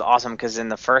thought it was awesome, because in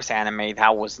the first anime,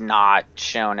 that was not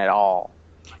shown at all.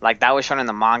 Like, that was shown in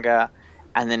the manga...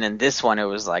 And then in this one, it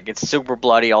was like, it's super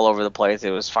bloody all over the place.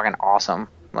 It was fucking awesome.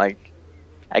 Like,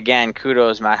 again,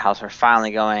 kudos Madhouse for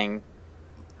finally going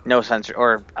no censor,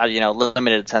 or,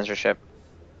 limited censorship.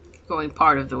 Going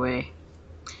part of the way.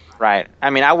 Right. I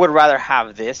mean, I would rather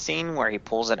have this scene where he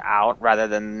pulls it out rather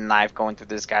than the knife going through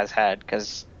this guy's head,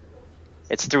 because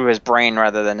it's through his brain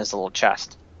rather than his little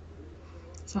chest.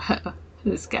 So,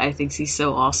 this guy thinks he's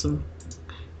so awesome.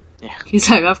 Yeah. He's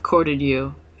like, I've courted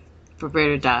you. Prepare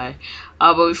to die.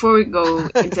 But before we go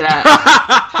into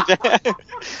that...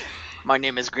 My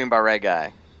name is Green Beret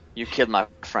Guy. You killed my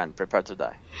friend. Prepare to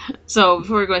die. So,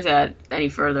 before we go into that any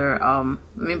further,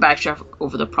 let me backtrack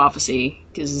over the prophecy,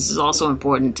 because this is also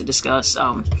important to discuss.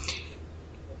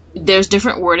 There's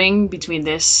different wording between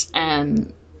this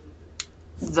and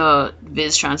the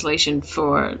Viz translation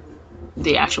for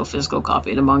the actual physical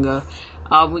copy of the manga.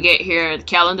 We get here, the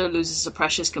calendar loses a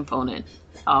precious component.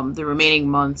 The remaining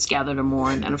months gather to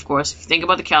mourn. And of course, if you think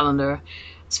about the calendar,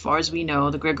 as far as we know,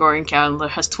 the Gregorian calendar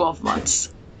has 12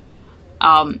 months.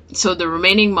 So the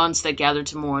remaining months that gather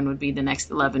to mourn would be the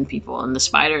next 11 people. And the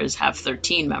Spiders have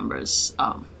 13 members,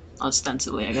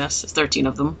 ostensibly, I guess. There's 13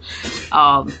 of them.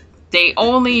 They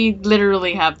only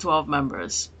literally have 12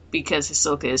 members because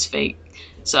Hisoka is fake.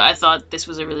 So I thought this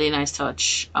was a really nice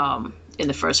touch in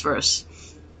the first verse.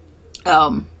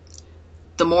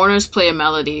 The The mourners play a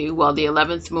melody while the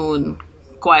 11th moon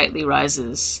quietly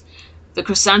rises. The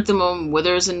chrysanthemum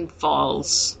withers and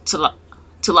falls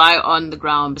to lie on the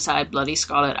ground beside bloody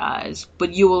scarlet eyes,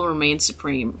 but you will remain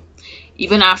supreme.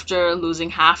 Even after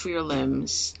losing half of your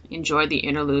limbs, enjoy the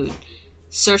interlude.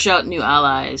 Search out new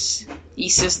allies.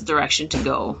 East is the direction to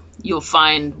go. You'll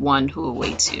find one who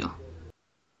awaits you.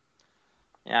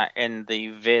 Yeah, in the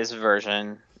Viz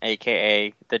version,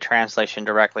 aka the translation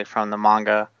directly from the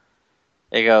manga,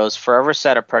 it goes, "Forever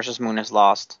said a precious moon is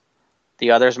lost.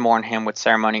 The others mourn him with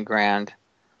ceremony grand,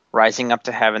 rising up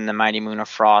to heaven the mighty moon of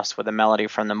frost with a melody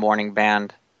from the morning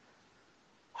band.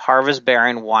 Harvest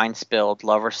bearing, wine spilled,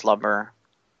 lover slumber,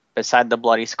 beside the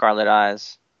bloody scarlet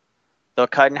eyes. Though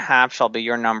cut in half shall be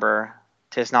your number,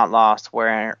 'tis not lost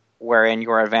wherein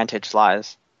your advantage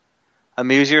lies.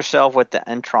 Amuse yourself with the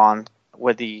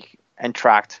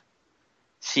entract.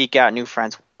 Seek out new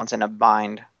friends once in a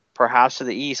bind. Perhaps to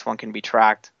the east one can be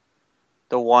tracked.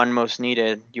 The one most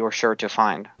needed you're sure to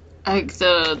find." Like,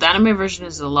 the anime version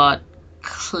is a lot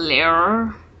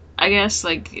clearer, I guess.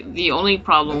 Like, the only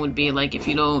problem would be, like, if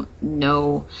you don't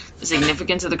know the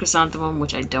significance of the chrysanthemum,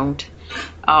 which I don't.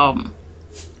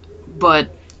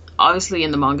 But obviously in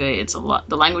the manga,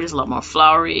 the language is a lot more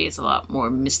flowery, it's a lot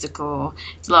more mystical,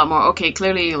 it's a lot more, okay,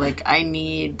 clearly, like, I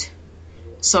need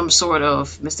some sort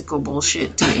of mystical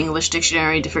bullshit to the English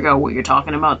dictionary to figure out what you're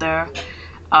talking about there.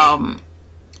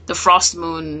 The frost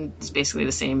moon is basically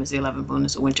the same as the 11th moon,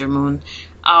 is a winter moon.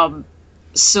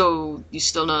 So you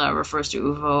still know that refers to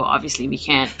Uvo. Obviously, we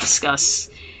can't discuss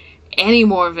any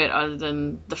more of it other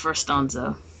than the first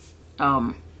stanza,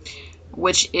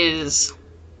 which is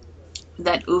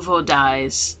that Uvo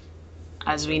dies,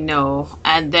 as we know,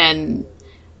 and then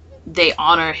they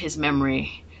honor his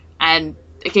memory. And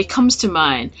it comes to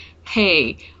mind,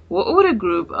 hey, what would a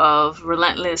group of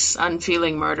relentless,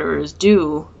 unfeeling murderers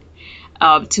do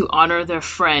to honor their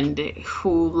friend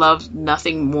who loved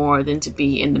nothing more than to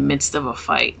be in the midst of a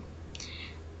fight?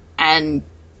 And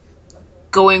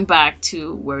going back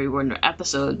to where we were in the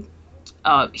episode,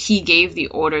 he gave the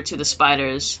order to the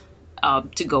spiders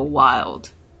to go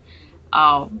wild.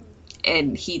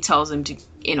 And he tells them to,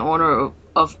 in honor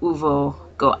of Uvo,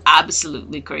 go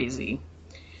absolutely crazy.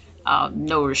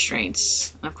 No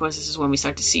restraints. And of course, this is when we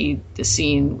start to see the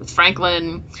scene with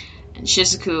Franklin and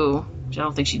Shizuku, which I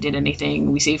don't think she did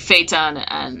anything. We see Phaeton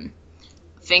and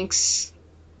Finks.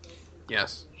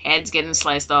 Yes. Heads getting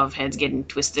sliced off, heads getting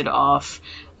twisted off.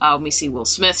 We see Will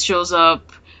Smith shows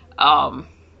up.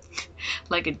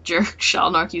 Like a jerk,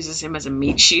 Shalnark uses him as a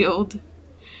meat shield.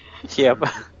 Yep.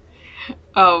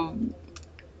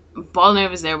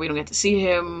 Ballnerve is there, we don't get to see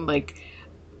him. Like,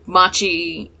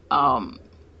 Machi,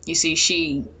 you see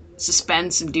she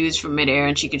suspends some dudes from midair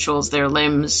and she controls their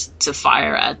limbs to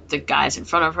fire at the guys in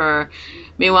front of her.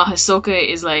 Meanwhile, Hisoka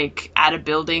is like at a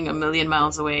building a million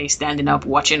miles away, standing up,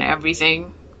 watching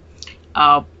everything.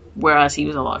 Whereas he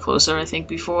was a lot closer, I think,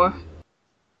 before.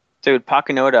 Dude,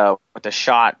 Pakunoda with the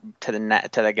shot to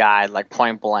the guy, like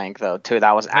point blank though, too.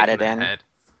 That was added in,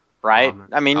 right?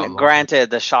 I mean, granted,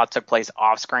 the shot took place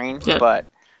off screen, yeah. But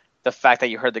the fact that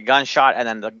you heard the gunshot and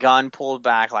then the gun pulled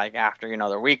back, like after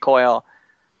the recoil,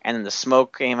 and then the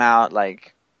smoke came out,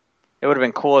 like it would have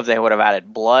been cool if they would have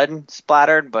added blood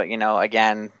splattered, but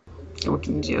again, what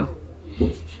can you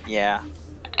do? Yeah.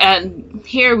 And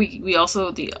here we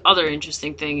also, the other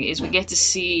interesting thing is we get to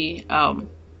see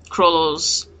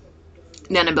Kuroro's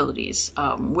Nen abilities,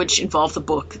 which involve the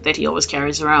book that he always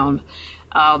carries around.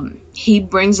 He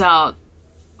brings out,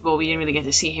 well, we didn't really get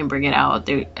to see him bring it out.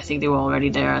 I think they were already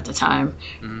there at the time.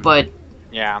 Mm. But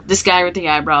yeah, this guy with the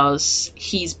eyebrows,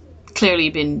 he's clearly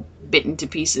been bitten to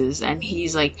pieces, and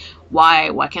he's like,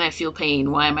 why can I feel pain?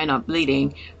 Why am I not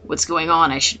bleeding? What's going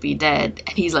on? I should be dead.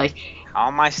 And he's like, how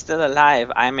am I still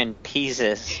alive? I'm in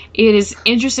pieces. It is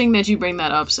interesting that you bring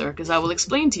that up, sir, because I will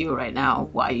explain to you right now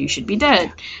why you should be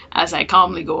dead, as I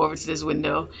calmly go over to this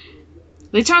window.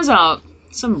 It turns out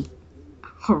some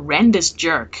horrendous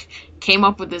jerk came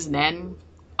up with this Nen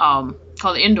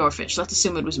called indoor fish. Let's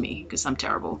assume it was me, because I'm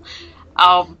terrible.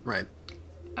 Right.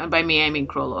 And by me, I mean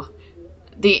Kuroro.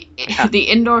 The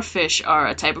indoor fish are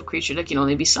a type of creature that can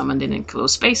only be summoned in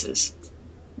enclosed spaces.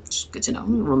 It's good to know.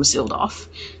 The room is sealed off.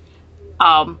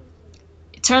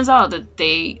 It turns out that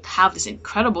they have this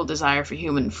incredible desire for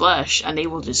human flesh, and they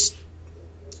will just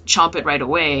chomp it right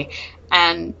away.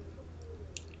 And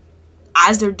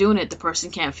as they're doing it, the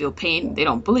person can't feel pain, they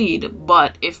don't bleed,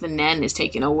 but if the Nen is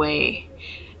taken away,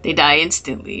 they die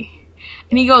instantly.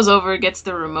 And he goes over, gets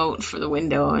the remote for the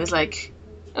window, and is like,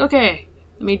 okay,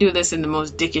 let me do this in the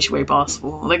most dickish way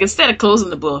possible. Like, instead of closing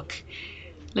the book,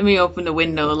 let me open the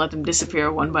window and let them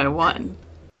disappear one by one.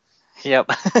 Yep.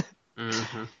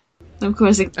 Mm-hmm. Of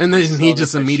course, And then he Slowly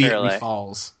just but immediately surely.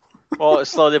 falls. Well,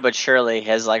 slowly but surely,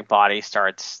 his body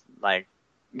starts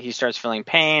he starts feeling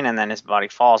pain, and then his body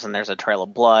falls, and there's a trail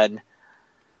of blood.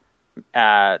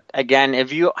 Again,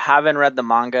 if you haven't read the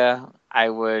manga, I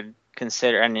would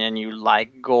consider, and you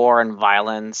like gore and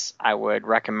violence, I would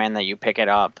recommend that you pick it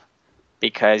up,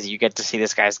 because you get to see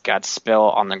this guy's guts spill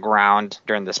on the ground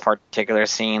during this particular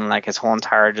scene. Like, his whole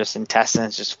entire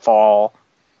intestines just fall,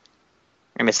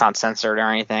 and it's not censored or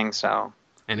anything. So,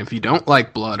 And if you don't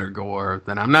like blood or gore,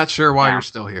 then I'm not sure why Yeah. you're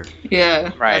still here.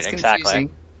 yeah, Right, that's exactly.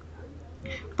 confusing.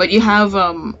 But you have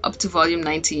up to volume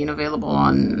 19 available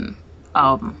on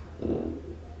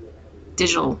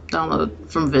digital download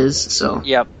from Viz, so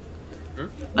Yep.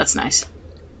 that's nice.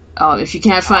 If you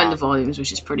can't find the volumes,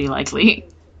 which is pretty likely.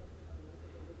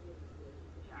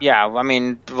 Yeah, I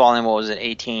mean, volume, what was it,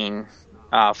 18,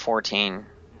 14,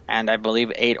 and I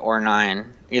believe 8 or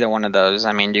 9, either one of those.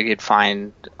 I mean, you could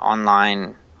find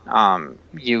online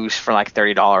used for like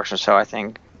 $30 or so, I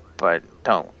think. But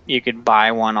you could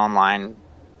buy one online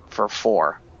for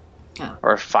 $4 Yeah.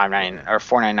 or $5.99 or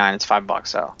 $4.99. It's $5,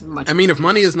 so. Much I mean, if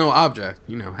money is no object,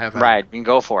 have at Right, it. you can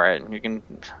go for it. You can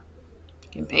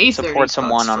pay support $30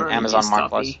 someone on for a Amazon used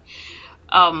Marketplace.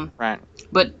 copy. Right.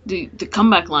 But the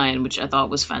comeback line, which I thought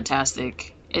was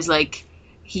fantastic, is like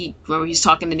remember he's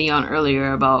talking to Neon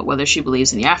earlier about whether she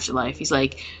believes in the afterlife. He's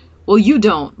like, "Well, you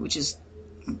don't," which is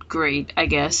great, I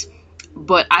guess.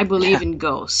 But I believe in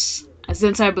ghosts. And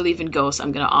since I believe in ghosts,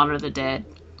 I'm gonna honor the dead,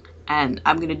 and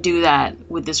I'm gonna do that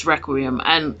with this requiem.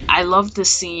 And I love the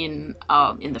scene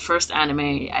in the first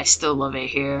anime. I still love it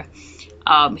here.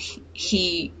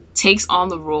 He takes on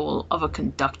the role of a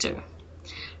conductor,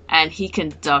 and he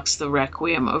conducts the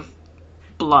requiem of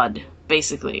blood,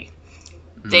 basically.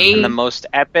 And the most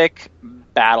epic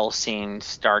battle scenes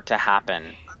start to happen.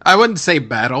 I wouldn't say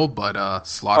battle, but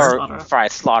slaughter.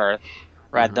 Slaughter.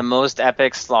 Right, the most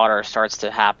epic slaughter starts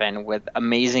to happen with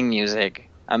amazing music,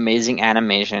 amazing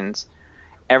animations.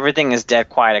 Everything is dead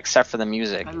quiet except for the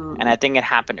music. And I think it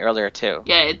happened earlier too.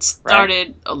 Yeah, it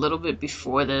started a little bit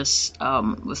before this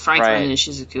with Franklin and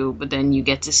Shizuku, but then you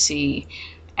get to see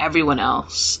everyone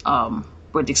else,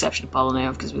 with the exception of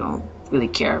Apollinaire, because we don't really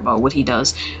care about what he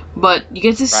does. But you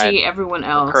get to see everyone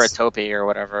else. Or Kuratopi or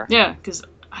whatever. Yeah, because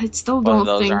I still don't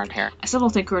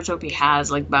think Kuratopi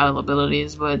has like battle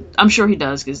abilities, but I'm sure he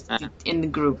does because he's in the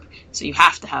group, so you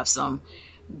have to have some.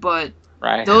 But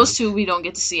those two, we don't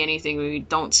get to see anything. We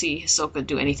don't see Hisoka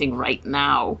do anything right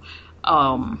now.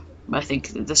 I think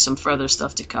there's some further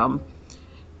stuff to come.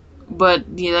 But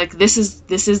this is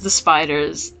the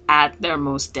spiders at their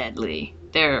most deadly.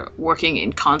 They're working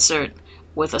in concert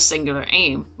with a singular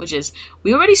aim, which is,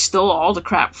 we already stole all the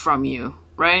crap from you,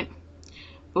 right?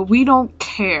 But we don't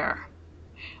care.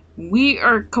 We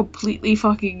are completely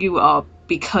fucking you up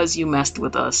because you messed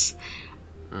with us.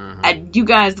 And you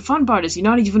guys, the fun part is you're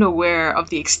not even aware of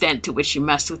the extent to which you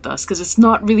messed with us, because it's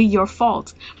not really your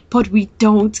fault. But we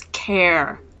don't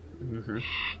care.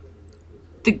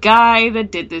 The guy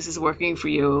that did this is working for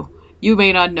you. You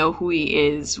may not know who he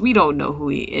is. We don't know who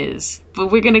he is. But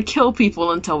we're gonna kill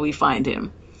people until we find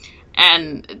him.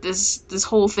 And this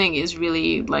whole thing is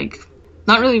really,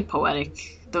 not really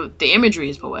poetic. The imagery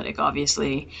is poetic,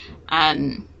 obviously.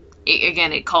 And,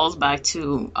 it calls back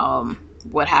to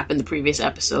what happened the previous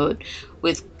episode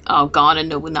with Gon and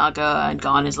Nobunaga. And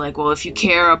Gon is like, well, if you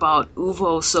care about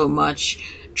Uvo so much,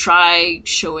 try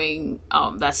showing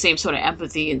that same sort of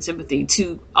empathy and sympathy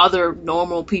to other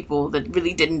normal people that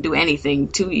really didn't do anything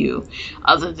to you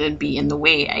other than be in the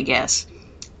way, I guess.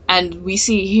 And we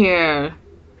see here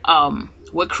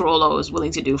what Kuroro is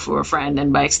willing to do for a friend,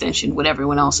 and by extension what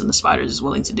everyone else in the Spiders is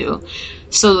willing to do.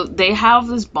 So they have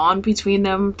this bond between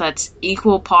them that's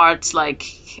equal parts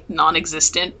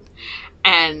non-existent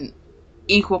and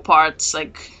equal parts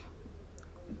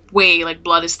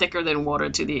blood is thicker than water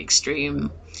to the extreme.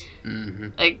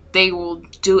 They will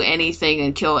do anything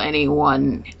and kill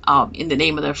anyone in the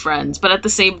name of their friends, but at the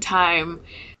same time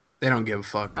they don't give a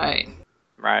fuck.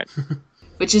 Right.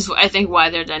 Which is, I think, why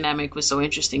their dynamic was so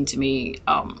interesting to me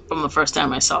from the first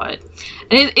time I saw it.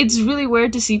 And it's really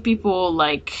weird to see people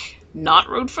not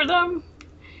root for them,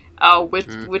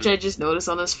 which I just noticed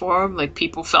on this forum.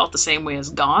 People felt the same way as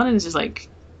Gon, and it's just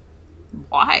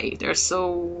why? They're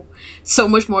so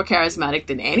much more charismatic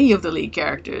than any of the lead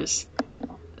characters.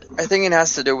 I think it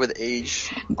has to do with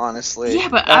age, honestly. Yeah,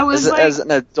 but I was as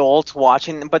an adult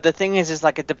watching. But the thing is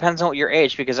it depends on what your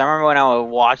age. Because I remember when I would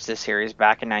watch this series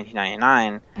back in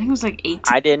 1999. I think it was 18.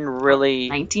 I didn't really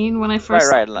 19 when I first.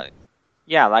 Right.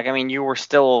 yeah, like, I mean, you were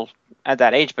still at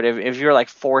that age, but if you're like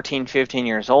 14, 15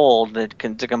 years old,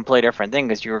 it's a complete different thing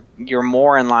because you're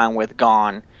more in line with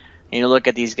Gon. And you look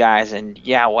at these guys and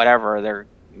yeah, whatever,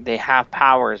 they have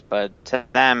powers, but to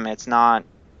them it's not.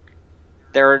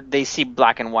 They see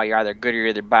black and white. You're either good or you're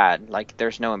either bad. Like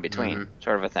there's no in between,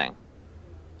 sort of a thing.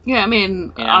 Yeah, I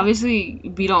mean, You know?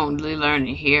 Obviously we don't really learn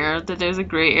here that there's a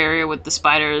gray area with the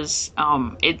spiders.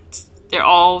 They're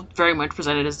all very much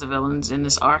presented as the villains in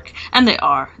this arc, and they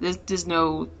are. There's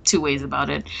no two ways about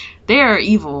it. They are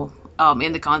evil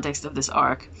in the context of this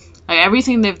arc. Like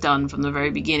everything they've done from the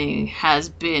very beginning has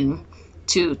been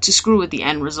to screw with the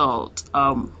end result,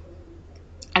 and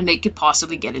they could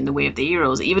possibly get in the way of the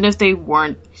heroes, even if they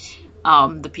weren't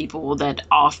the people that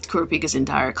offed Kurapika's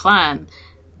entire clan.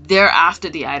 They're after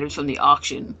the items from the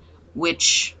auction,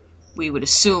 which we would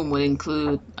assume would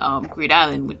include Greed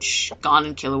Island, which Gon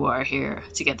and Killua are here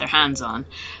to get their hands on.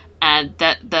 And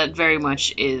that very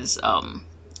much is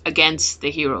against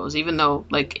the heroes, even though,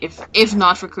 like, if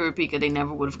not for Kurapika, they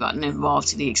never would have gotten involved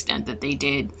to the extent that they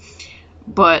did.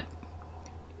 But,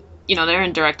 they're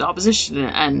in direct opposition,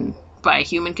 and by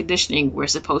human conditioning, we're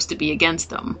supposed to be against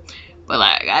them. But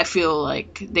I feel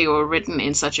like they were written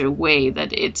in such a way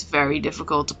that it's very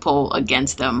difficult to pull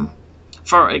against them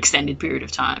for an extended period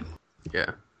of time.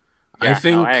 Yeah. I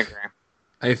agree.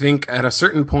 I think at a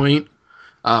certain point,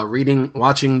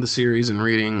 watching the series and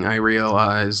reading, I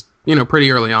realized,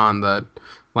 pretty early on that,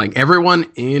 like, everyone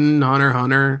in Hunter x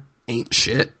Hunter ain't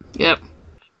shit. Yep.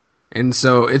 And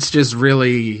so it's just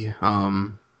really,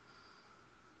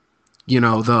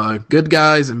 the good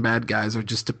guys and bad guys are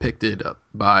just depicted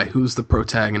by who's the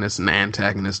protagonist and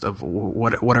antagonist of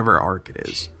whatever arc it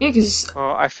is. Yeah, because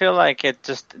I feel like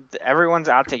everyone's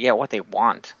out to get what they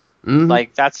want. Mm-hmm.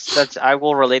 Like that's I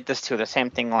will relate this to the same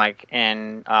thing like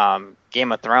in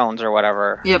Game of Thrones or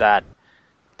whatever. Yep. That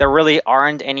there really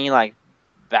aren't any like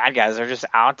bad guys. They're just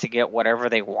out to get whatever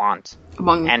they want.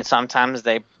 And sometimes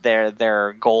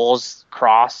their goals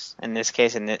cross. In this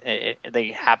case, and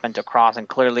they happen to cross. And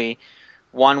clearly,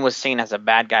 one was seen as a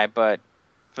bad guy, but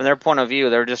from their point of view,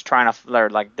 they're just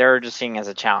they're just seeing it as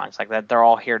a challenge. Like that, they're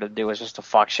all here to do is just to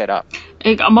fuck shit up.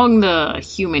 Like, among the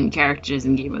human characters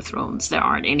in Game of Thrones, there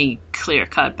aren't any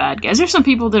clear-cut bad guys. There's some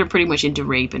people that are pretty much into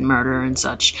rape and murder and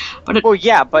such. But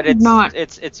it's not.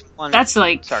 It's one. That's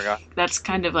like. Sorry, go. That's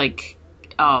kind of like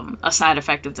a side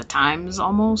effect of the times,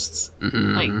 almost.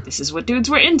 Mm-hmm. Like, this is what dudes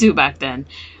were into back then.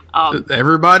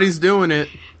 Everybody's doing it.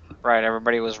 Right,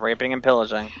 everybody was raping and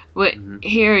pillaging. But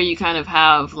here you kind of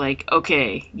have, like,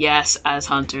 okay, yes, as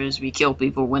hunters, we kill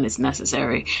people when it's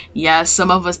necessary. Yes, some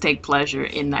of us take pleasure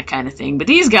in that kind of thing. But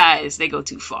these guys, they go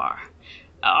too far.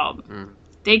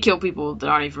 They kill people that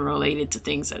aren't even related to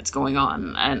things that's going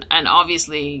on. And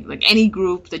obviously, like, any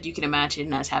group that you can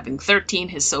imagine as having 13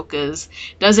 Hisokas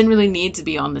doesn't really need to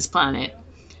be on this planet.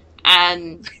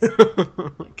 And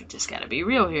just gotta be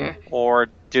real here. Or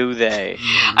do they?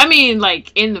 I mean,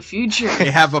 like, in the future... They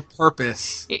have a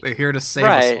purpose. They're here to save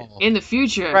us all. In the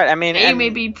future, right, I mean, they may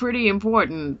be pretty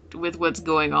important with what's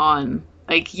going on.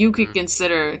 Like, you could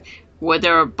consider what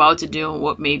they're about to do and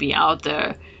what may be out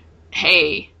there.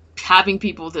 Hey, having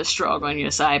people this strong on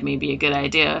your side may be a good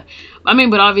idea. I mean,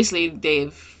 but obviously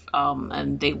they've...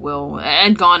 and they will,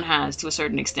 and Gon has, to a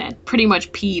certain extent, pretty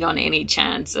much peed on any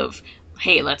chance of...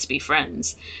 hey, let's be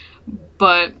friends.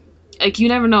 But, like, you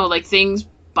never know, like, things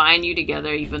bind you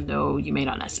together even though you may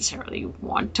not necessarily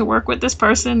want to work with this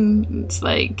person. It's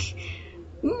like,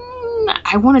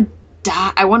 I want to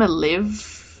die, I want to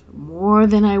live more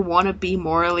than I want to be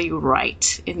morally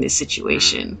right in this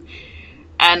situation.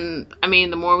 And, I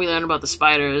mean, the more we learn about the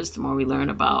spiders, the more we learn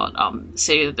about the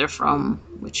city that they're from,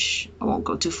 which I won't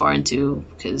go too far into,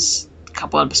 because a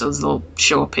couple episodes they'll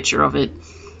show a picture of it.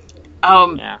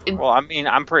 Well, I mean,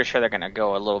 I'm pretty sure they're going to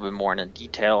go a little bit more into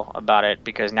detail about it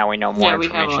because now we know more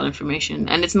information. Yeah, we have a lot of information.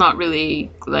 And it's not really,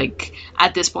 like,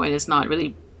 at this point, it's not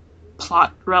really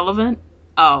plot relevant.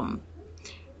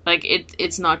 Like,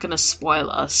 it's not going to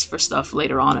spoil us for stuff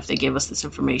later on if they give us this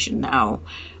information now.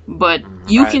 But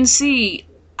you can see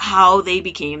how they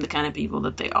became the kind of people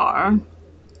that they are.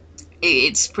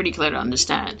 It's pretty clear to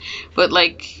understand. But,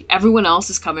 like, everyone else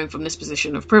is coming from this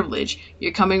position of privilege.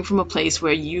 You're coming from a place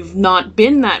where you've not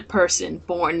been that person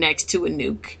born next to a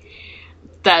nuke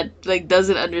that, like,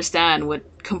 doesn't understand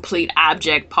what complete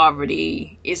abject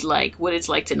poverty is like, what it's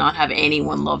like to not have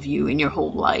anyone love you in your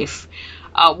whole life,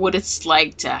 what it's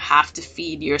like to have to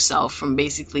feed yourself from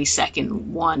basically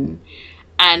second one,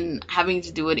 and having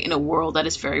to do it in a world that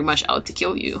is very much out to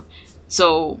kill you.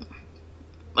 So...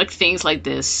 like, things like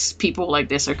this, people like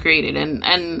this are created.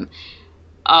 And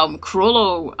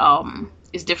Kuroro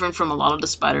is different from a lot of the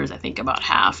spiders. I think about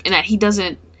half, in that he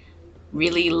doesn't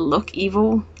really look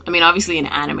evil. I mean, obviously in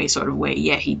an anime sort of way,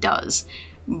 yeah, he does,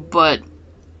 but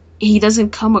he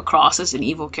doesn't come across as an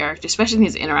evil character, especially in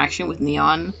his interaction with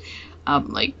Neon.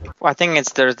 Like, Well, I think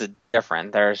there's the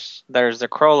different. There's the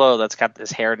Kuroro that's got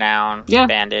his hair down, yeah,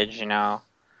 bandage, you know,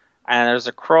 and there's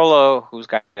a Kuroro who's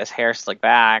got his hair slicked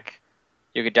back.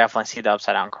 You could definitely see the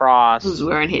upside down cross. who's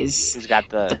wearing his Who's got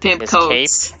the pimp his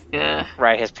coats? cape, Yeah,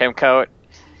 right? His pimp coat.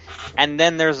 And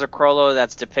then there's the Kuroro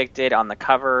that's depicted on the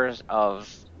covers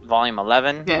of Volume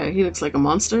 11. yeah, he looks like a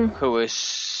monster. Who is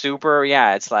super?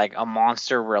 Yeah, it's like a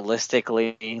monster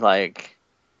realistically. Like,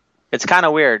 it's kind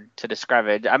of weird to describe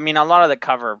it. I mean, a lot of the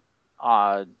cover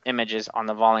images on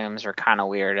the volumes are kind of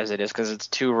weird as it is because it's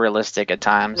too realistic at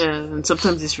times. Yeah, and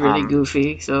sometimes it's really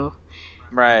goofy. So,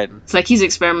 right, it's like he's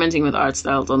experimenting with art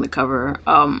styles on the cover.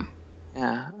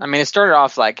 Yeah, I mean, it started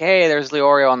off like, hey, there's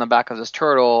Leorio on the back of this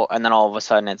turtle, and then all of a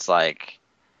sudden it's like,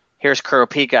 here's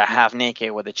Kurapika half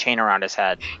naked with a chain around his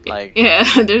head. Like, yeah,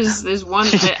 there's one.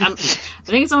 I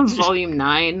think it's on volume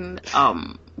 9.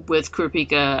 With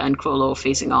Kurapika and Kuroro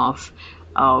facing off.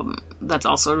 That's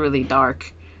also really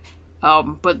dark.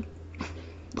 But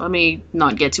let me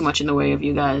not get too much in the way of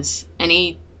you guys.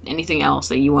 Anything else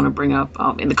that you want to bring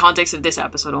up in the context of this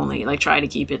episode only? Like, try to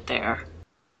keep it there.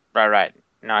 Right.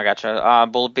 No, I gotcha.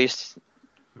 Bullet Beast,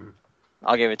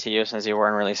 I'll give it to you since you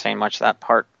weren't really saying much of that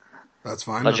part. That's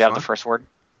fine. Let you have the first word.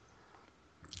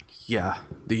 Yeah,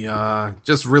 the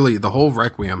just really the whole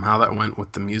Requiem, how that went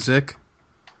with the music,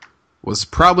 was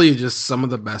probably just some of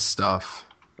the best stuff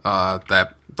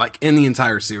that, like, in the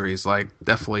entire series. Like,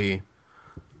 definitely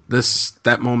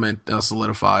that moment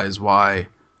solidifies why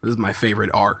this is my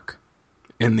favorite arc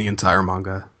in the entire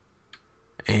manga.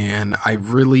 And I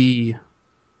really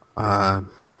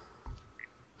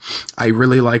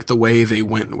like the way they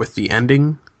went with the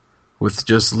ending, with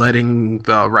just letting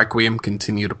the Requiem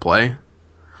continue to play.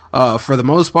 For the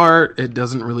most part, it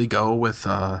doesn't really go with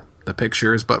the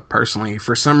pictures, but personally,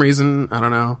 for some reason, I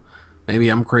don't know, maybe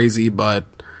I'm crazy, but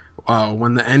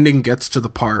when the ending gets to the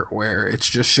part where it's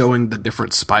just showing the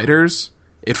different spiders,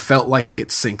 it felt like it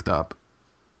synced up.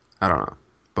 I don't know,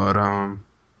 but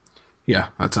yeah,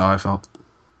 that's how I felt.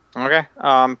 Okay.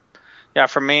 Yeah,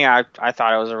 for me, I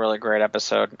thought it was a really great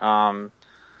episode.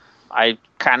 I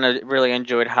kind of really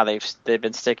enjoyed how they've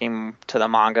been sticking to the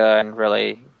manga and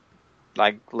really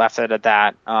like left it at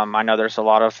that. I know there's a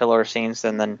lot of filler scenes,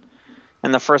 and then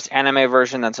in the first anime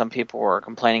version that some people were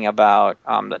complaining about,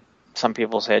 that some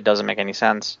people say it doesn't make any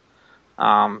sense.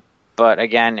 But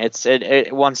again,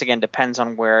 it once again depends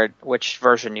on which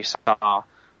version you saw.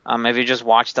 If you just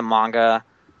watch the manga,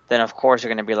 then of course you're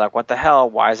going to be like, what the hell?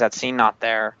 Why is that scene not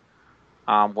there?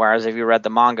 Whereas if you read the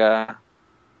manga,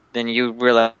 then you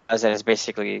realize that it's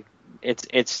basically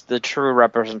it's the true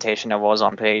representation of what was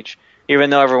on page. Even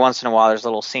though every once in a while there's a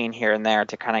little scene here and there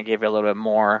to kind of give you a little bit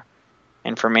more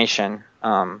information.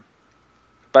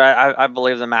 But I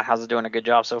believe that Matt is doing a good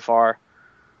job so far.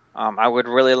 I would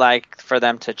really like for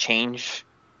them to change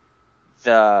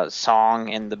the song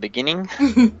in the beginning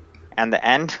and the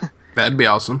end. That'd be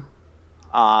awesome.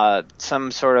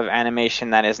 Some sort of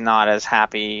animation that is not as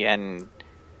happy and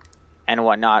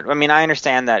whatnot. I mean, I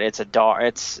understand that it's a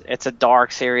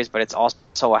dark series, but it's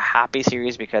also a happy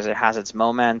series because it has its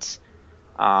moments.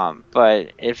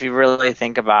 But if you really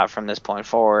think about it from this point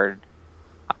forward,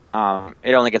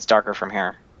 it only gets darker from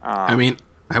here. I mean,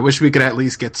 I wish we could at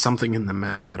least get something in the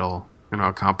middle,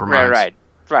 compromise.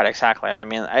 Right, exactly. I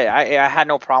mean, I had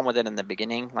no problem with it in the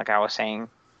beginning. Like I was saying,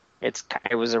 it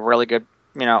was a really good,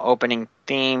 opening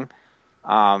theme.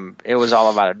 It was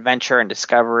all about adventure and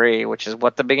discovery, which is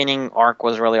what the beginning arc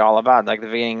was really all about. Like the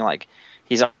beginning, like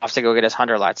he's off to go get his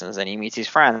hunter license, and he meets his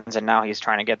friends, and now he's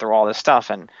trying to get through all this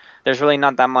stuff. And there's really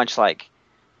not that much like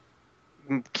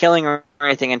killing or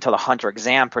anything until the hunter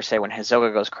exam per se, when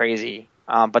Hisoka goes crazy.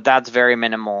 But that's very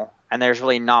minimal, and there's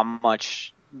really not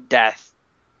much death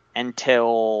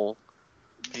until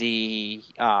the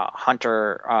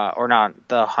hunter, or not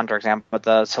the hunter exam, but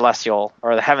the celestial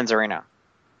or the heavens arena.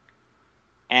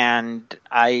 And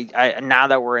I now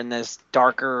that we're in this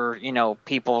darker,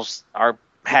 our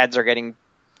heads are getting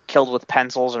killed with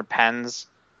pencils or pens.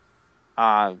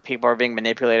 People are being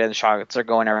manipulated, and shots are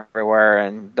going everywhere,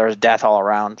 and there's death all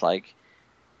around. Like,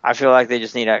 I feel like they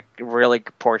just need to really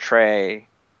portray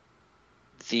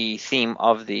the theme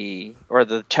of the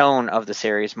tone of the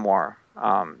series more.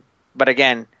 But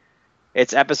again,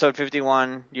 it's episode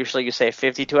 51. Usually you say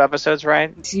 52 episodes,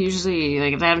 right? It's usually,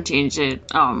 like, if they haven't changed it,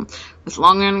 with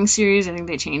long-running series, I think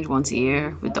they change once a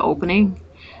year with the opening.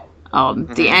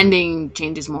 The ending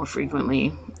changes more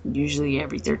frequently, usually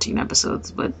every 13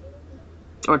 episodes, but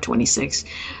or 26.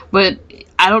 But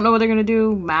I don't know what they're gonna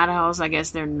do. Madhouse, I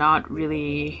guess they're not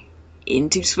really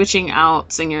into switching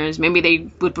out singers. Maybe they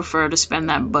would prefer to spend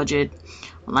that budget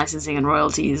on licensing and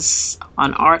royalties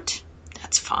on art.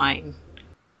 That's fine.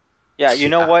 Yeah, you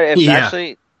know what? If Yeah.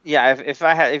 actually, yeah,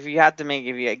 if you had to make,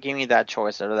 if you gave me that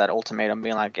choice or that ultimatum,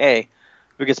 being like, hey,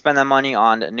 we could spend that money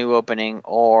on a new opening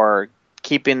or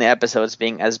keeping the episodes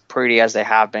being as pretty as they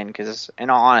have been, because in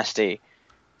all honesty,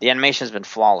 the animation's been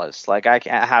flawless. Like, I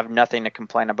have nothing to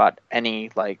complain about any,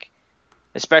 like,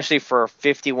 especially for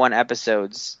 51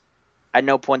 episodes. At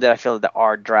no point did I feel that the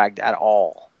art dragged at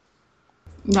all.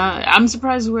 No, I'm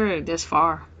surprised we're this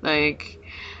far. Like,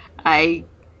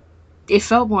 it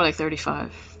felt more like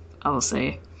 35, I will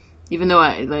say. Even though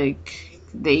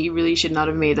they really should not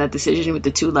have made that decision with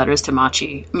the 2 letters to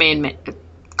Machi.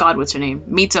 God, what's her name?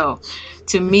 Mito.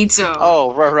 To Mito.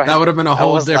 Oh, right. That would have been a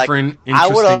whole different, I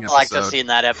would interesting have liked to have episode. seen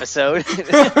that episode.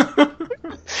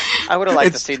 I would have liked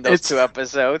to have seen those 2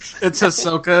 episodes. It's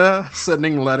Hisoka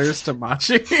sending letters to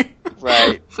Machi.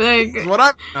 Right. Like, What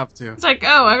I've been up to. it's like,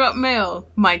 oh, I got mail.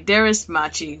 My dearest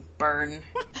Machi, burn.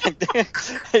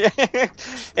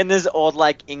 In this old,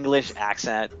 like, English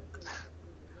accent.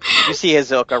 You see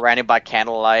Hisoka writing by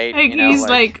candlelight. Like, you know, he's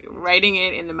like writing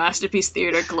it in the Masterpiece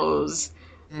Theater clothes.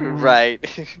 Right.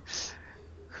 It's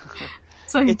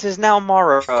like, It is now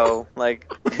morrow.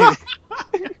 Like,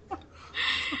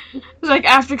 it's like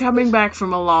after coming back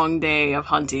from a long day of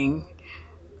hunting,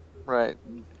 right.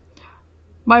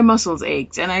 my muscles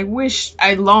ached, and I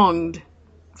longed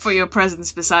for your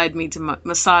presence beside me to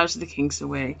massage the kinks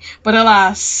away. But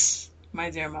alas, my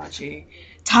dear Machi,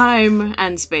 time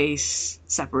and space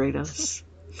separate us,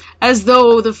 as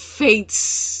though the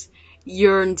fates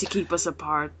yearn to keep us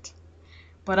apart.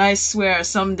 But I swear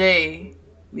someday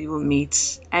we will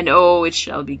meet, and oh, it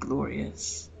shall be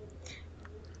glorious.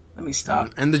 Let me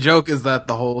stop. And the joke is that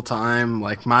the whole time,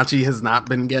 like, Machi has not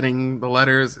been getting the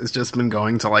letters. It's just been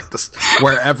going to, like,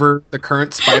 wherever the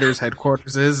current Spider's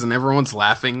headquarters is, and everyone's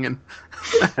laughing. And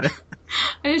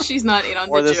And she's not in on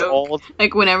Or the this joke. old-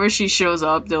 Like, whenever she shows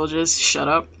up, they'll just shut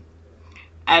up.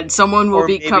 And someone will Or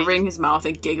be maybe- covering his mouth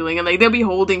and giggling, and, like, they'll be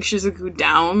holding Shizuku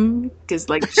down, because,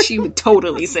 like, she would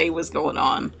totally say what's going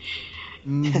on.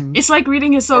 Mhm. It's like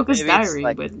reading Hisoka's maybe it's diary,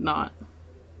 like- but not.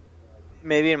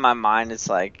 Maybe in my mind it's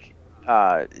like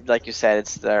you said,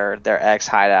 it's their ex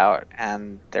hideout,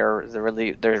 and they're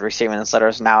receiving these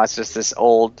letters. Now it's just this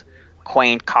old,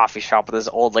 quaint coffee shop with this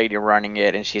old lady running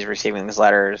it, and she's receiving these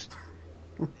letters.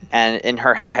 And in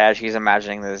her head, she's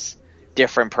imagining this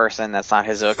different person that's not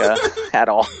Hisoka at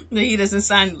all. That he doesn't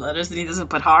sign letters, that he doesn't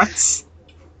put hearts.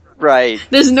 Right.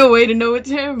 There's no way to know it's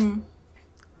him.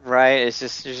 Right. It's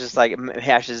just like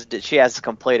she has a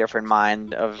complete different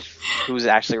mind of who's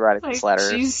actually writing Like, these letters.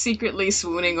 she's secretly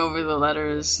swooning over the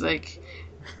letters, like,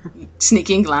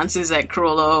 sneaking glances at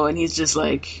Kuroro, and he's just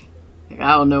like,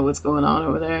 I don't know what's going on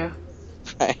over there.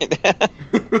 Right.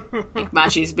 Like,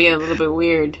 Machi's being a little bit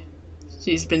weird.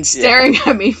 She's been staring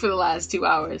at me for the last 2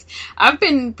 hours. I've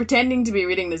been pretending to be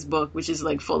reading this book, which is,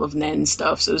 like, full of Nen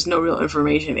stuff, so there's no real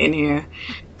information in here.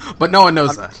 But no one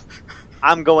knows that.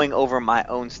 I'm going over my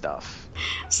own stuff.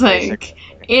 It's like, Basically.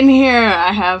 in here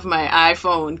I have my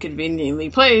iPhone conveniently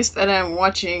placed, and I'm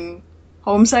watching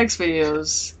home sex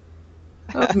videos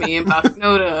of me and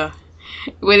Paknoda.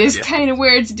 But it's kind of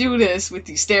weird to do this with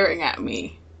you staring at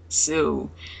me. So,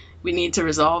 we need to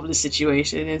resolve the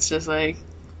situation. It's just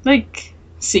like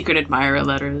secret admirer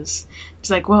letters. It's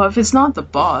like, well, if it's not the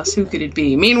boss, who could it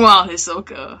be? Meanwhile,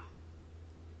 Hisoka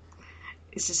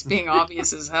is just being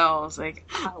obvious as hell. It's like,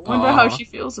 I wonder how she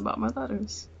feels about my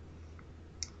letters.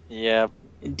 Yep.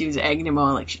 And dude's egging him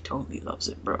on like, she totally loves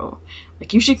it, bro.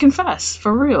 Like, you should confess,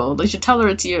 for real. They should tell her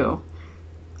it's you.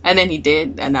 And then he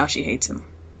did, and now she hates him.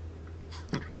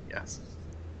 Yes.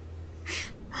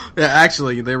 Yeah,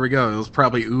 actually, there we go. It was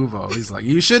probably Uvo. He's like,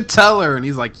 you should tell her, and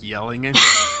he's like yelling it.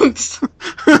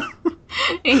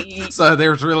 So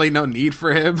there's really no need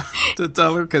for him to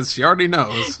tell her because she already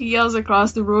knows. He yells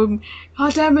across the room, "Oh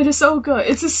damn it, Hisoka!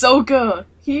 It's Hisoka!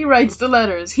 He writes the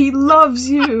letters. He loves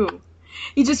you.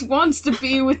 He just wants to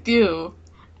be with you."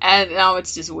 And now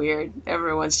it's just weird.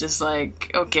 Everyone's just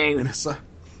like, okay. And it's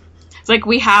It's like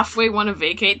we halfway want to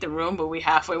vacate the room, but we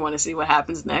halfway want to see what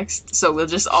happens next. So we'll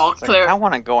just all clear. I don't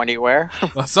want to go anywhere. well,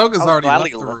 Hisoka's I would already left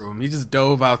gladly the look. room. He just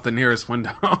dove out the nearest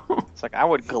window. It's like I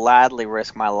would gladly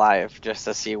risk my life just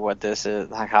to see what this is,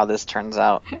 like how this turns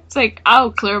out. It's like I'll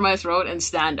clear my throat and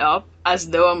stand up as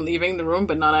though I'm leaving the room,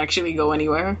 but not actually go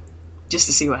anywhere, just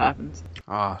to see what happens.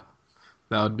 Ah,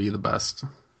 that would be the best.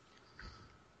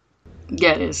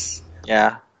 Yeah, it is.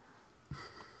 Yeah.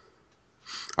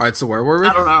 All right, so where were we?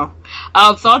 I don't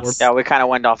know. Thoughts? Yeah, we kind of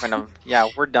went off in a. Yeah,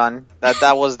 we're done.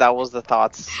 That was the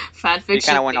thoughts. Fan We fiction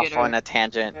kind of went off theater. on a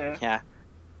tangent. Yeah. Yeah.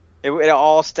 It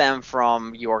all stemmed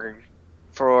from your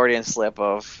Freudian slip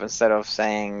of, instead of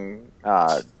saying,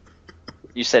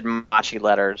 you said Machi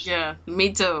letters Yeah,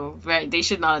 Mito, right? They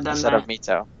should not have done instead that. of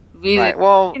Mito. We Right.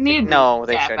 Well, needed no,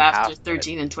 they gap shouldn't after have.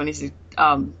 13 and 26,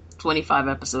 25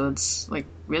 episodes. Like,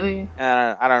 really?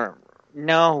 I don't.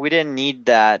 No, we didn't need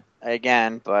that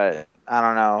again, but I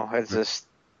don't know. It's just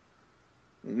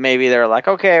maybe they're like,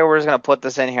 okay, we're just gonna put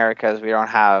this in here because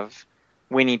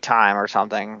we need time or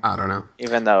something. I don't know.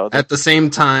 Even though At the same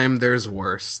time, there's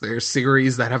worse. There's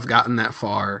series that have gotten that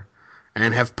far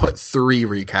and have put 3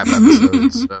 recap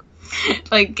episodes. So.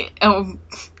 Like,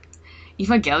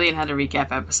 Evangelion had a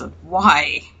recap episode.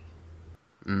 Why?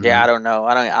 Mhm. Yeah, I don't know.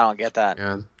 I don't get that.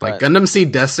 Yeah, like Gundam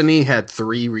Seed Destiny had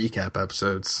 3 recap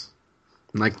episodes.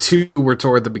 And like 2 were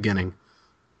toward the beginning.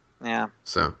 Yeah.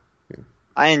 So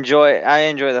I enjoy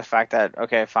the fact that,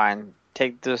 okay, fine,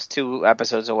 take those 2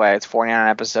 episodes away. It's 49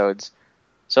 episodes.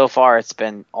 So far, it's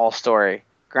been all story.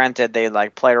 Granted, they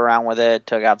like played around with it,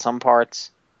 took out some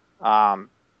parts, but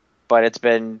it's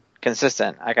been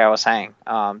consistent. Like I was saying,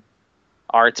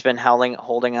 art's been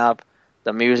holding up.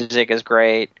 The music is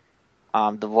great.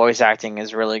 The voice acting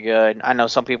is really good. I know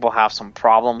some people have some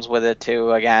problems with it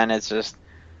too. Again, it's just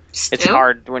it's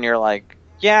hard when you're like,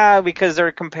 yeah, because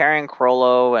they're comparing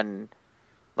Kuroro and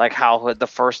like how the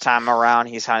first time around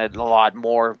he sounded a lot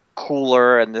more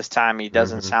cooler, and this time he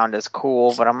doesn't sound as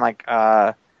cool. But I'm like,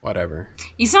 whatever.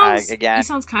 He sounds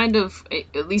kind of,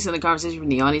 at least in the conversation with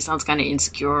Neon, he sounds kind of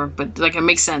insecure, but like it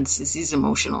makes sense. He's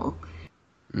emotional.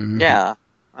 Mm-hmm. Yeah,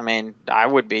 I mean, I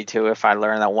would be too if I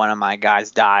learned that one of my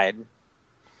guys died.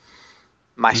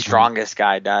 My strongest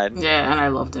guy died. Yeah, and I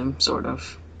loved him, sort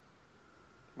of.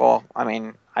 Well, I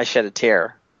mean, I shed a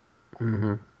tear.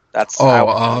 Mm-hmm. That's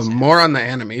more on the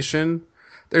animation.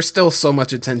 There's still so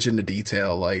much attention to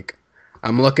detail. Like,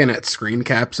 I'm looking at screen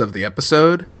caps of the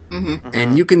episode,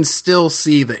 and you can still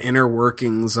see the inner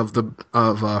workings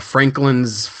of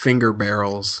Franklin's finger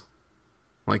barrels,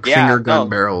 like finger gun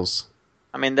barrels.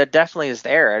 I mean, that definitely is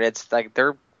there, and it's like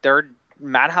they're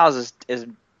Madhouse is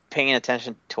paying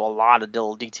attention to a lot of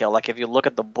little detail. Like if you look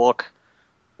at the book,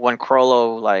 when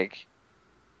Kuroro like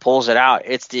pulls it out,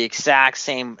 it's the exact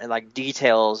same like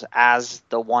details as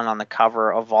the one on the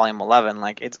cover of Volume 11.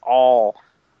 Like it's all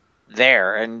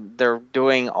there, and they're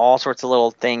doing all sorts of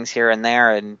little things here and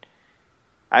there. And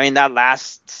I mean that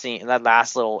last scene, that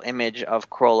last little image of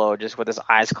Kuroro just with his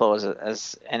eyes closed,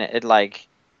 and it like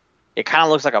it kind of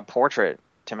looks like a portrait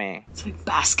to me. It's like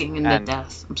basking in the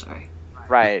death. I'm sorry.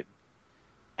 Right.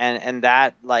 And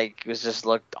that like was just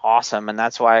looked awesome, and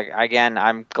that's why again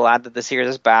I'm glad that the series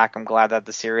is back. I'm glad that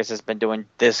the series has been doing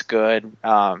this good.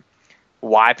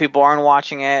 Why people aren't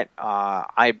watching it,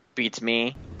 beats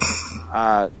me.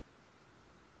 But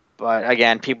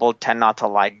again, people tend not to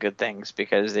like good things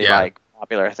because they like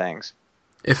popular things.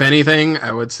 If anything,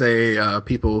 I would say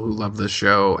people who love this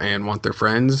show and want their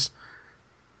friends,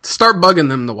 start bugging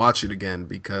them to watch it again,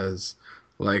 because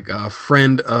like a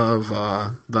friend of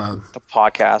the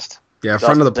podcast. Yeah,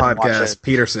 friend of the podcast,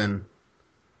 Peterson.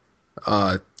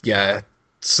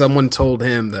 Someone told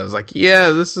him that was like,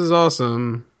 yeah, this is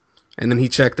awesome. And then he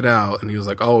checked it out and he was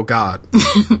like, oh God.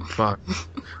 Fuck.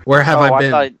 Where have I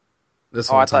been?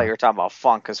 I thought you were talking about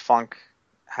Funk, because Funk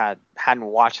hadn't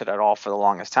watched it at all for the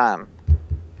longest time.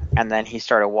 And then he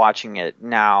started watching it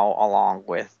now along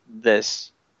with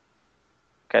this,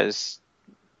 because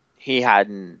he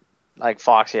hadn't, like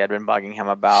Foxy had been bugging him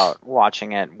about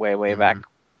watching it way back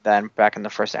in the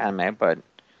first anime. But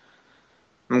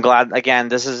I'm glad, again,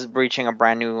 this is reaching a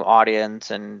brand new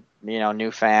audience and, you know,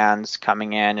 new fans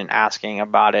coming in and asking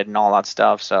about it and all that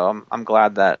stuff. So I'm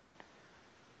glad that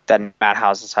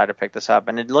Madhouse decided to pick this up,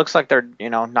 and it looks like they're, you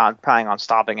know, not planning on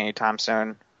stopping anytime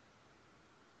soon.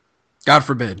 God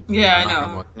forbid. Yeah, I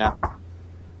know. No.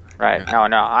 Right. Yeah.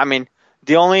 No. I mean,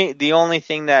 the only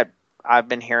thing that I've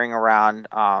been hearing around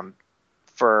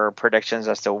for predictions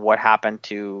as to what happened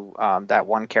to that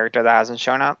one character that hasn't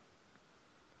shown up.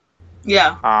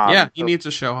 Yeah. He needs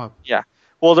to show up. Yeah.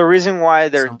 Well, the reason why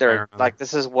they're like,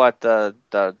 this is what the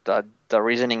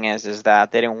reasoning is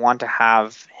that they didn't want to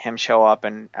have him show up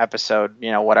in episode,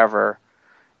 you know, whatever,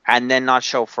 and then not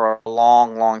show for a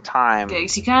long time. Yeah,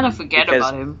 because you kind of forget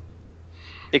about him.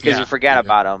 Because you forget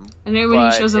about him. And then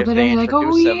when he shows up, then you're like,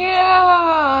 oh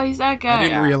yeah, he's that guy. I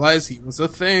didn't realize he was a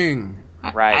thing.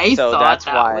 Right. I so thought that's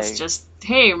that why was just,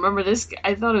 hey, remember this guy?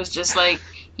 I thought it was just like,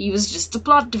 he was just a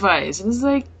plot device. And it's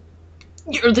like,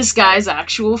 you're this guy's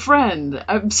actual friend.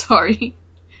 I'm sorry.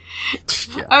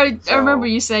 Yeah. I remember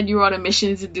you said you were on a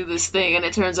mission to do this thing, and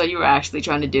it turns out you were actually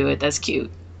trying to do it. That's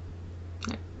cute.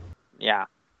 Yeah.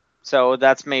 So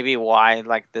that's maybe why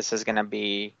like this is gonna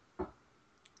be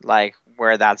like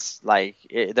where that's like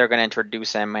they're gonna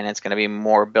introduce him, and it's gonna be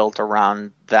more built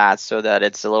around that, so that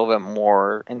it's a little bit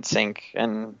more in sync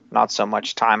and not so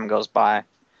much time goes by.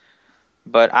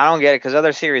 But I don't get it because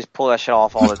other series pull that shit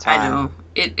off all the I time. know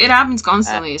it happens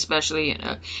constantly, especially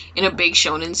in a big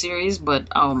shonen series. But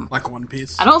Like One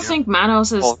Piece. I don't think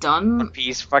Manos has Well, done. One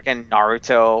Piece, fucking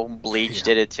Naruto, Bleach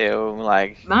did it too.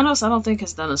 Like Manos, I don't think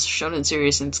has done a shonen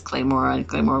series since Claymore, and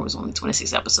Claymore was only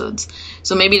 26 episodes.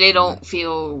 So maybe they don't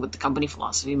feel, with the company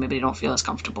philosophy, maybe they don't feel as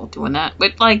comfortable doing that.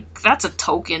 But like that's a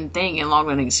token thing in long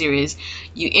running series.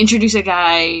 You introduce a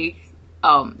guy,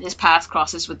 his path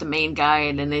crosses with the main guy,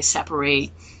 and then they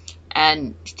separate,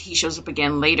 and he shows up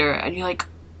again later, and you're like,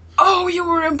 oh, you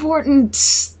were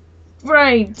important,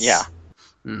 right? yeah.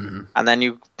 Mm-hmm. And then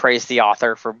you praise the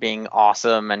author for being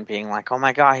awesome and being like, oh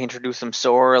my god, he introduced him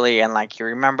so early, and like he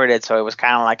remembered it, so it was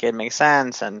kind of like it makes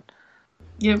sense. And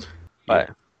Yep. but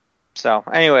so,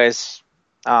 anyways,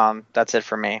 that's it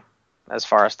for me as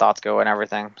far as thoughts go and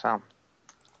everything. So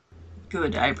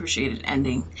Good. I appreciate it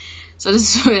ending. So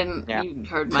this is when you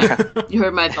heard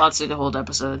my thoughts through the whole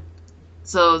episode.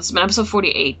 So this has been episode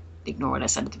 48. Ignore what I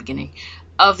said at the beginning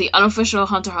of the unofficial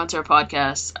Hunter x Hunter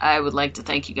podcast. I would like to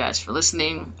thank you guys for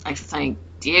listening. I'd like to thank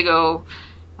Diego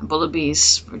and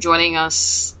Bulletbees for joining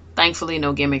us. Thankfully,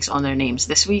 no gimmicks on their names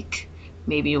this week.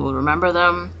 Maybe you will remember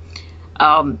them.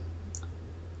 The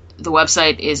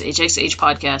website is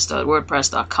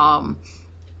hxhpodcast.wordpress.com,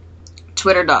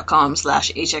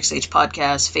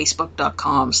 twitter.com/hxhpodcast,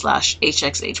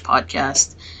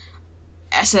 facebook.com/hxhpodcast,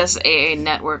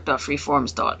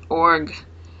 ssaanetwork.freeforms.org,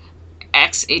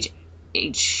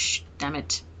 xhh, damn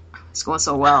it, it's going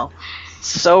so well.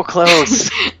 so close.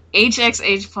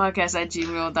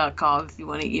 hxhpodcast@gmail.com if you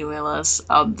want to email us.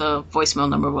 The voicemail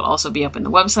number will also be up in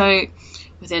the website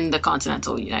within the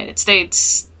continental United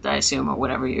States, I assume, or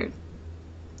whatever your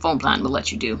phone plan will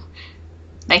let you do.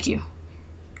 Thank you.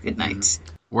 Good night.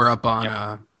 We're up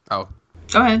on. Go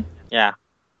ahead. Yeah.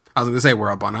 I was gonna say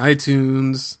we're up on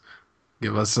iTunes.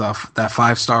 Give us that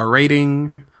 5-star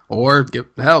rating, or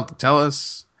tell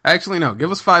us. Actually, no,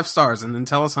 give us 5 stars and then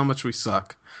tell us how much we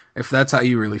suck. If that's how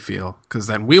you really feel, because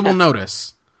then we will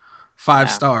notice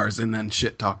 5 stars and then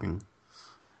shit talking.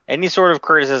 Any sort of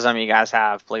criticism you guys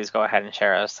have, please go ahead and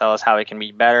share us. Tell us how we can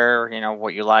be better. You know,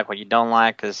 what you like, what you don't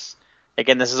like. Because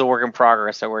again, this is a work in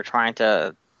progress, so we're trying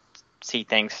to see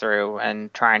things through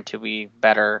and trying to be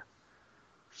better.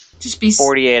 Just be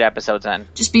 48 episodes in.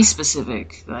 Just be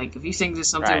specific. Like, if you think there's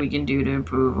something we can do to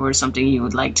improve, or something you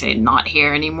would like to not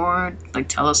hear anymore, like,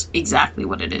 tell us exactly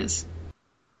what it is.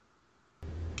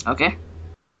 Okay?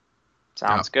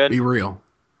 Sounds good. Be real.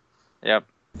 Yep.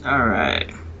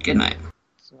 Alright. Good night.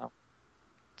 So,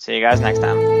 see you guys next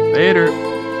time.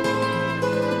 Later.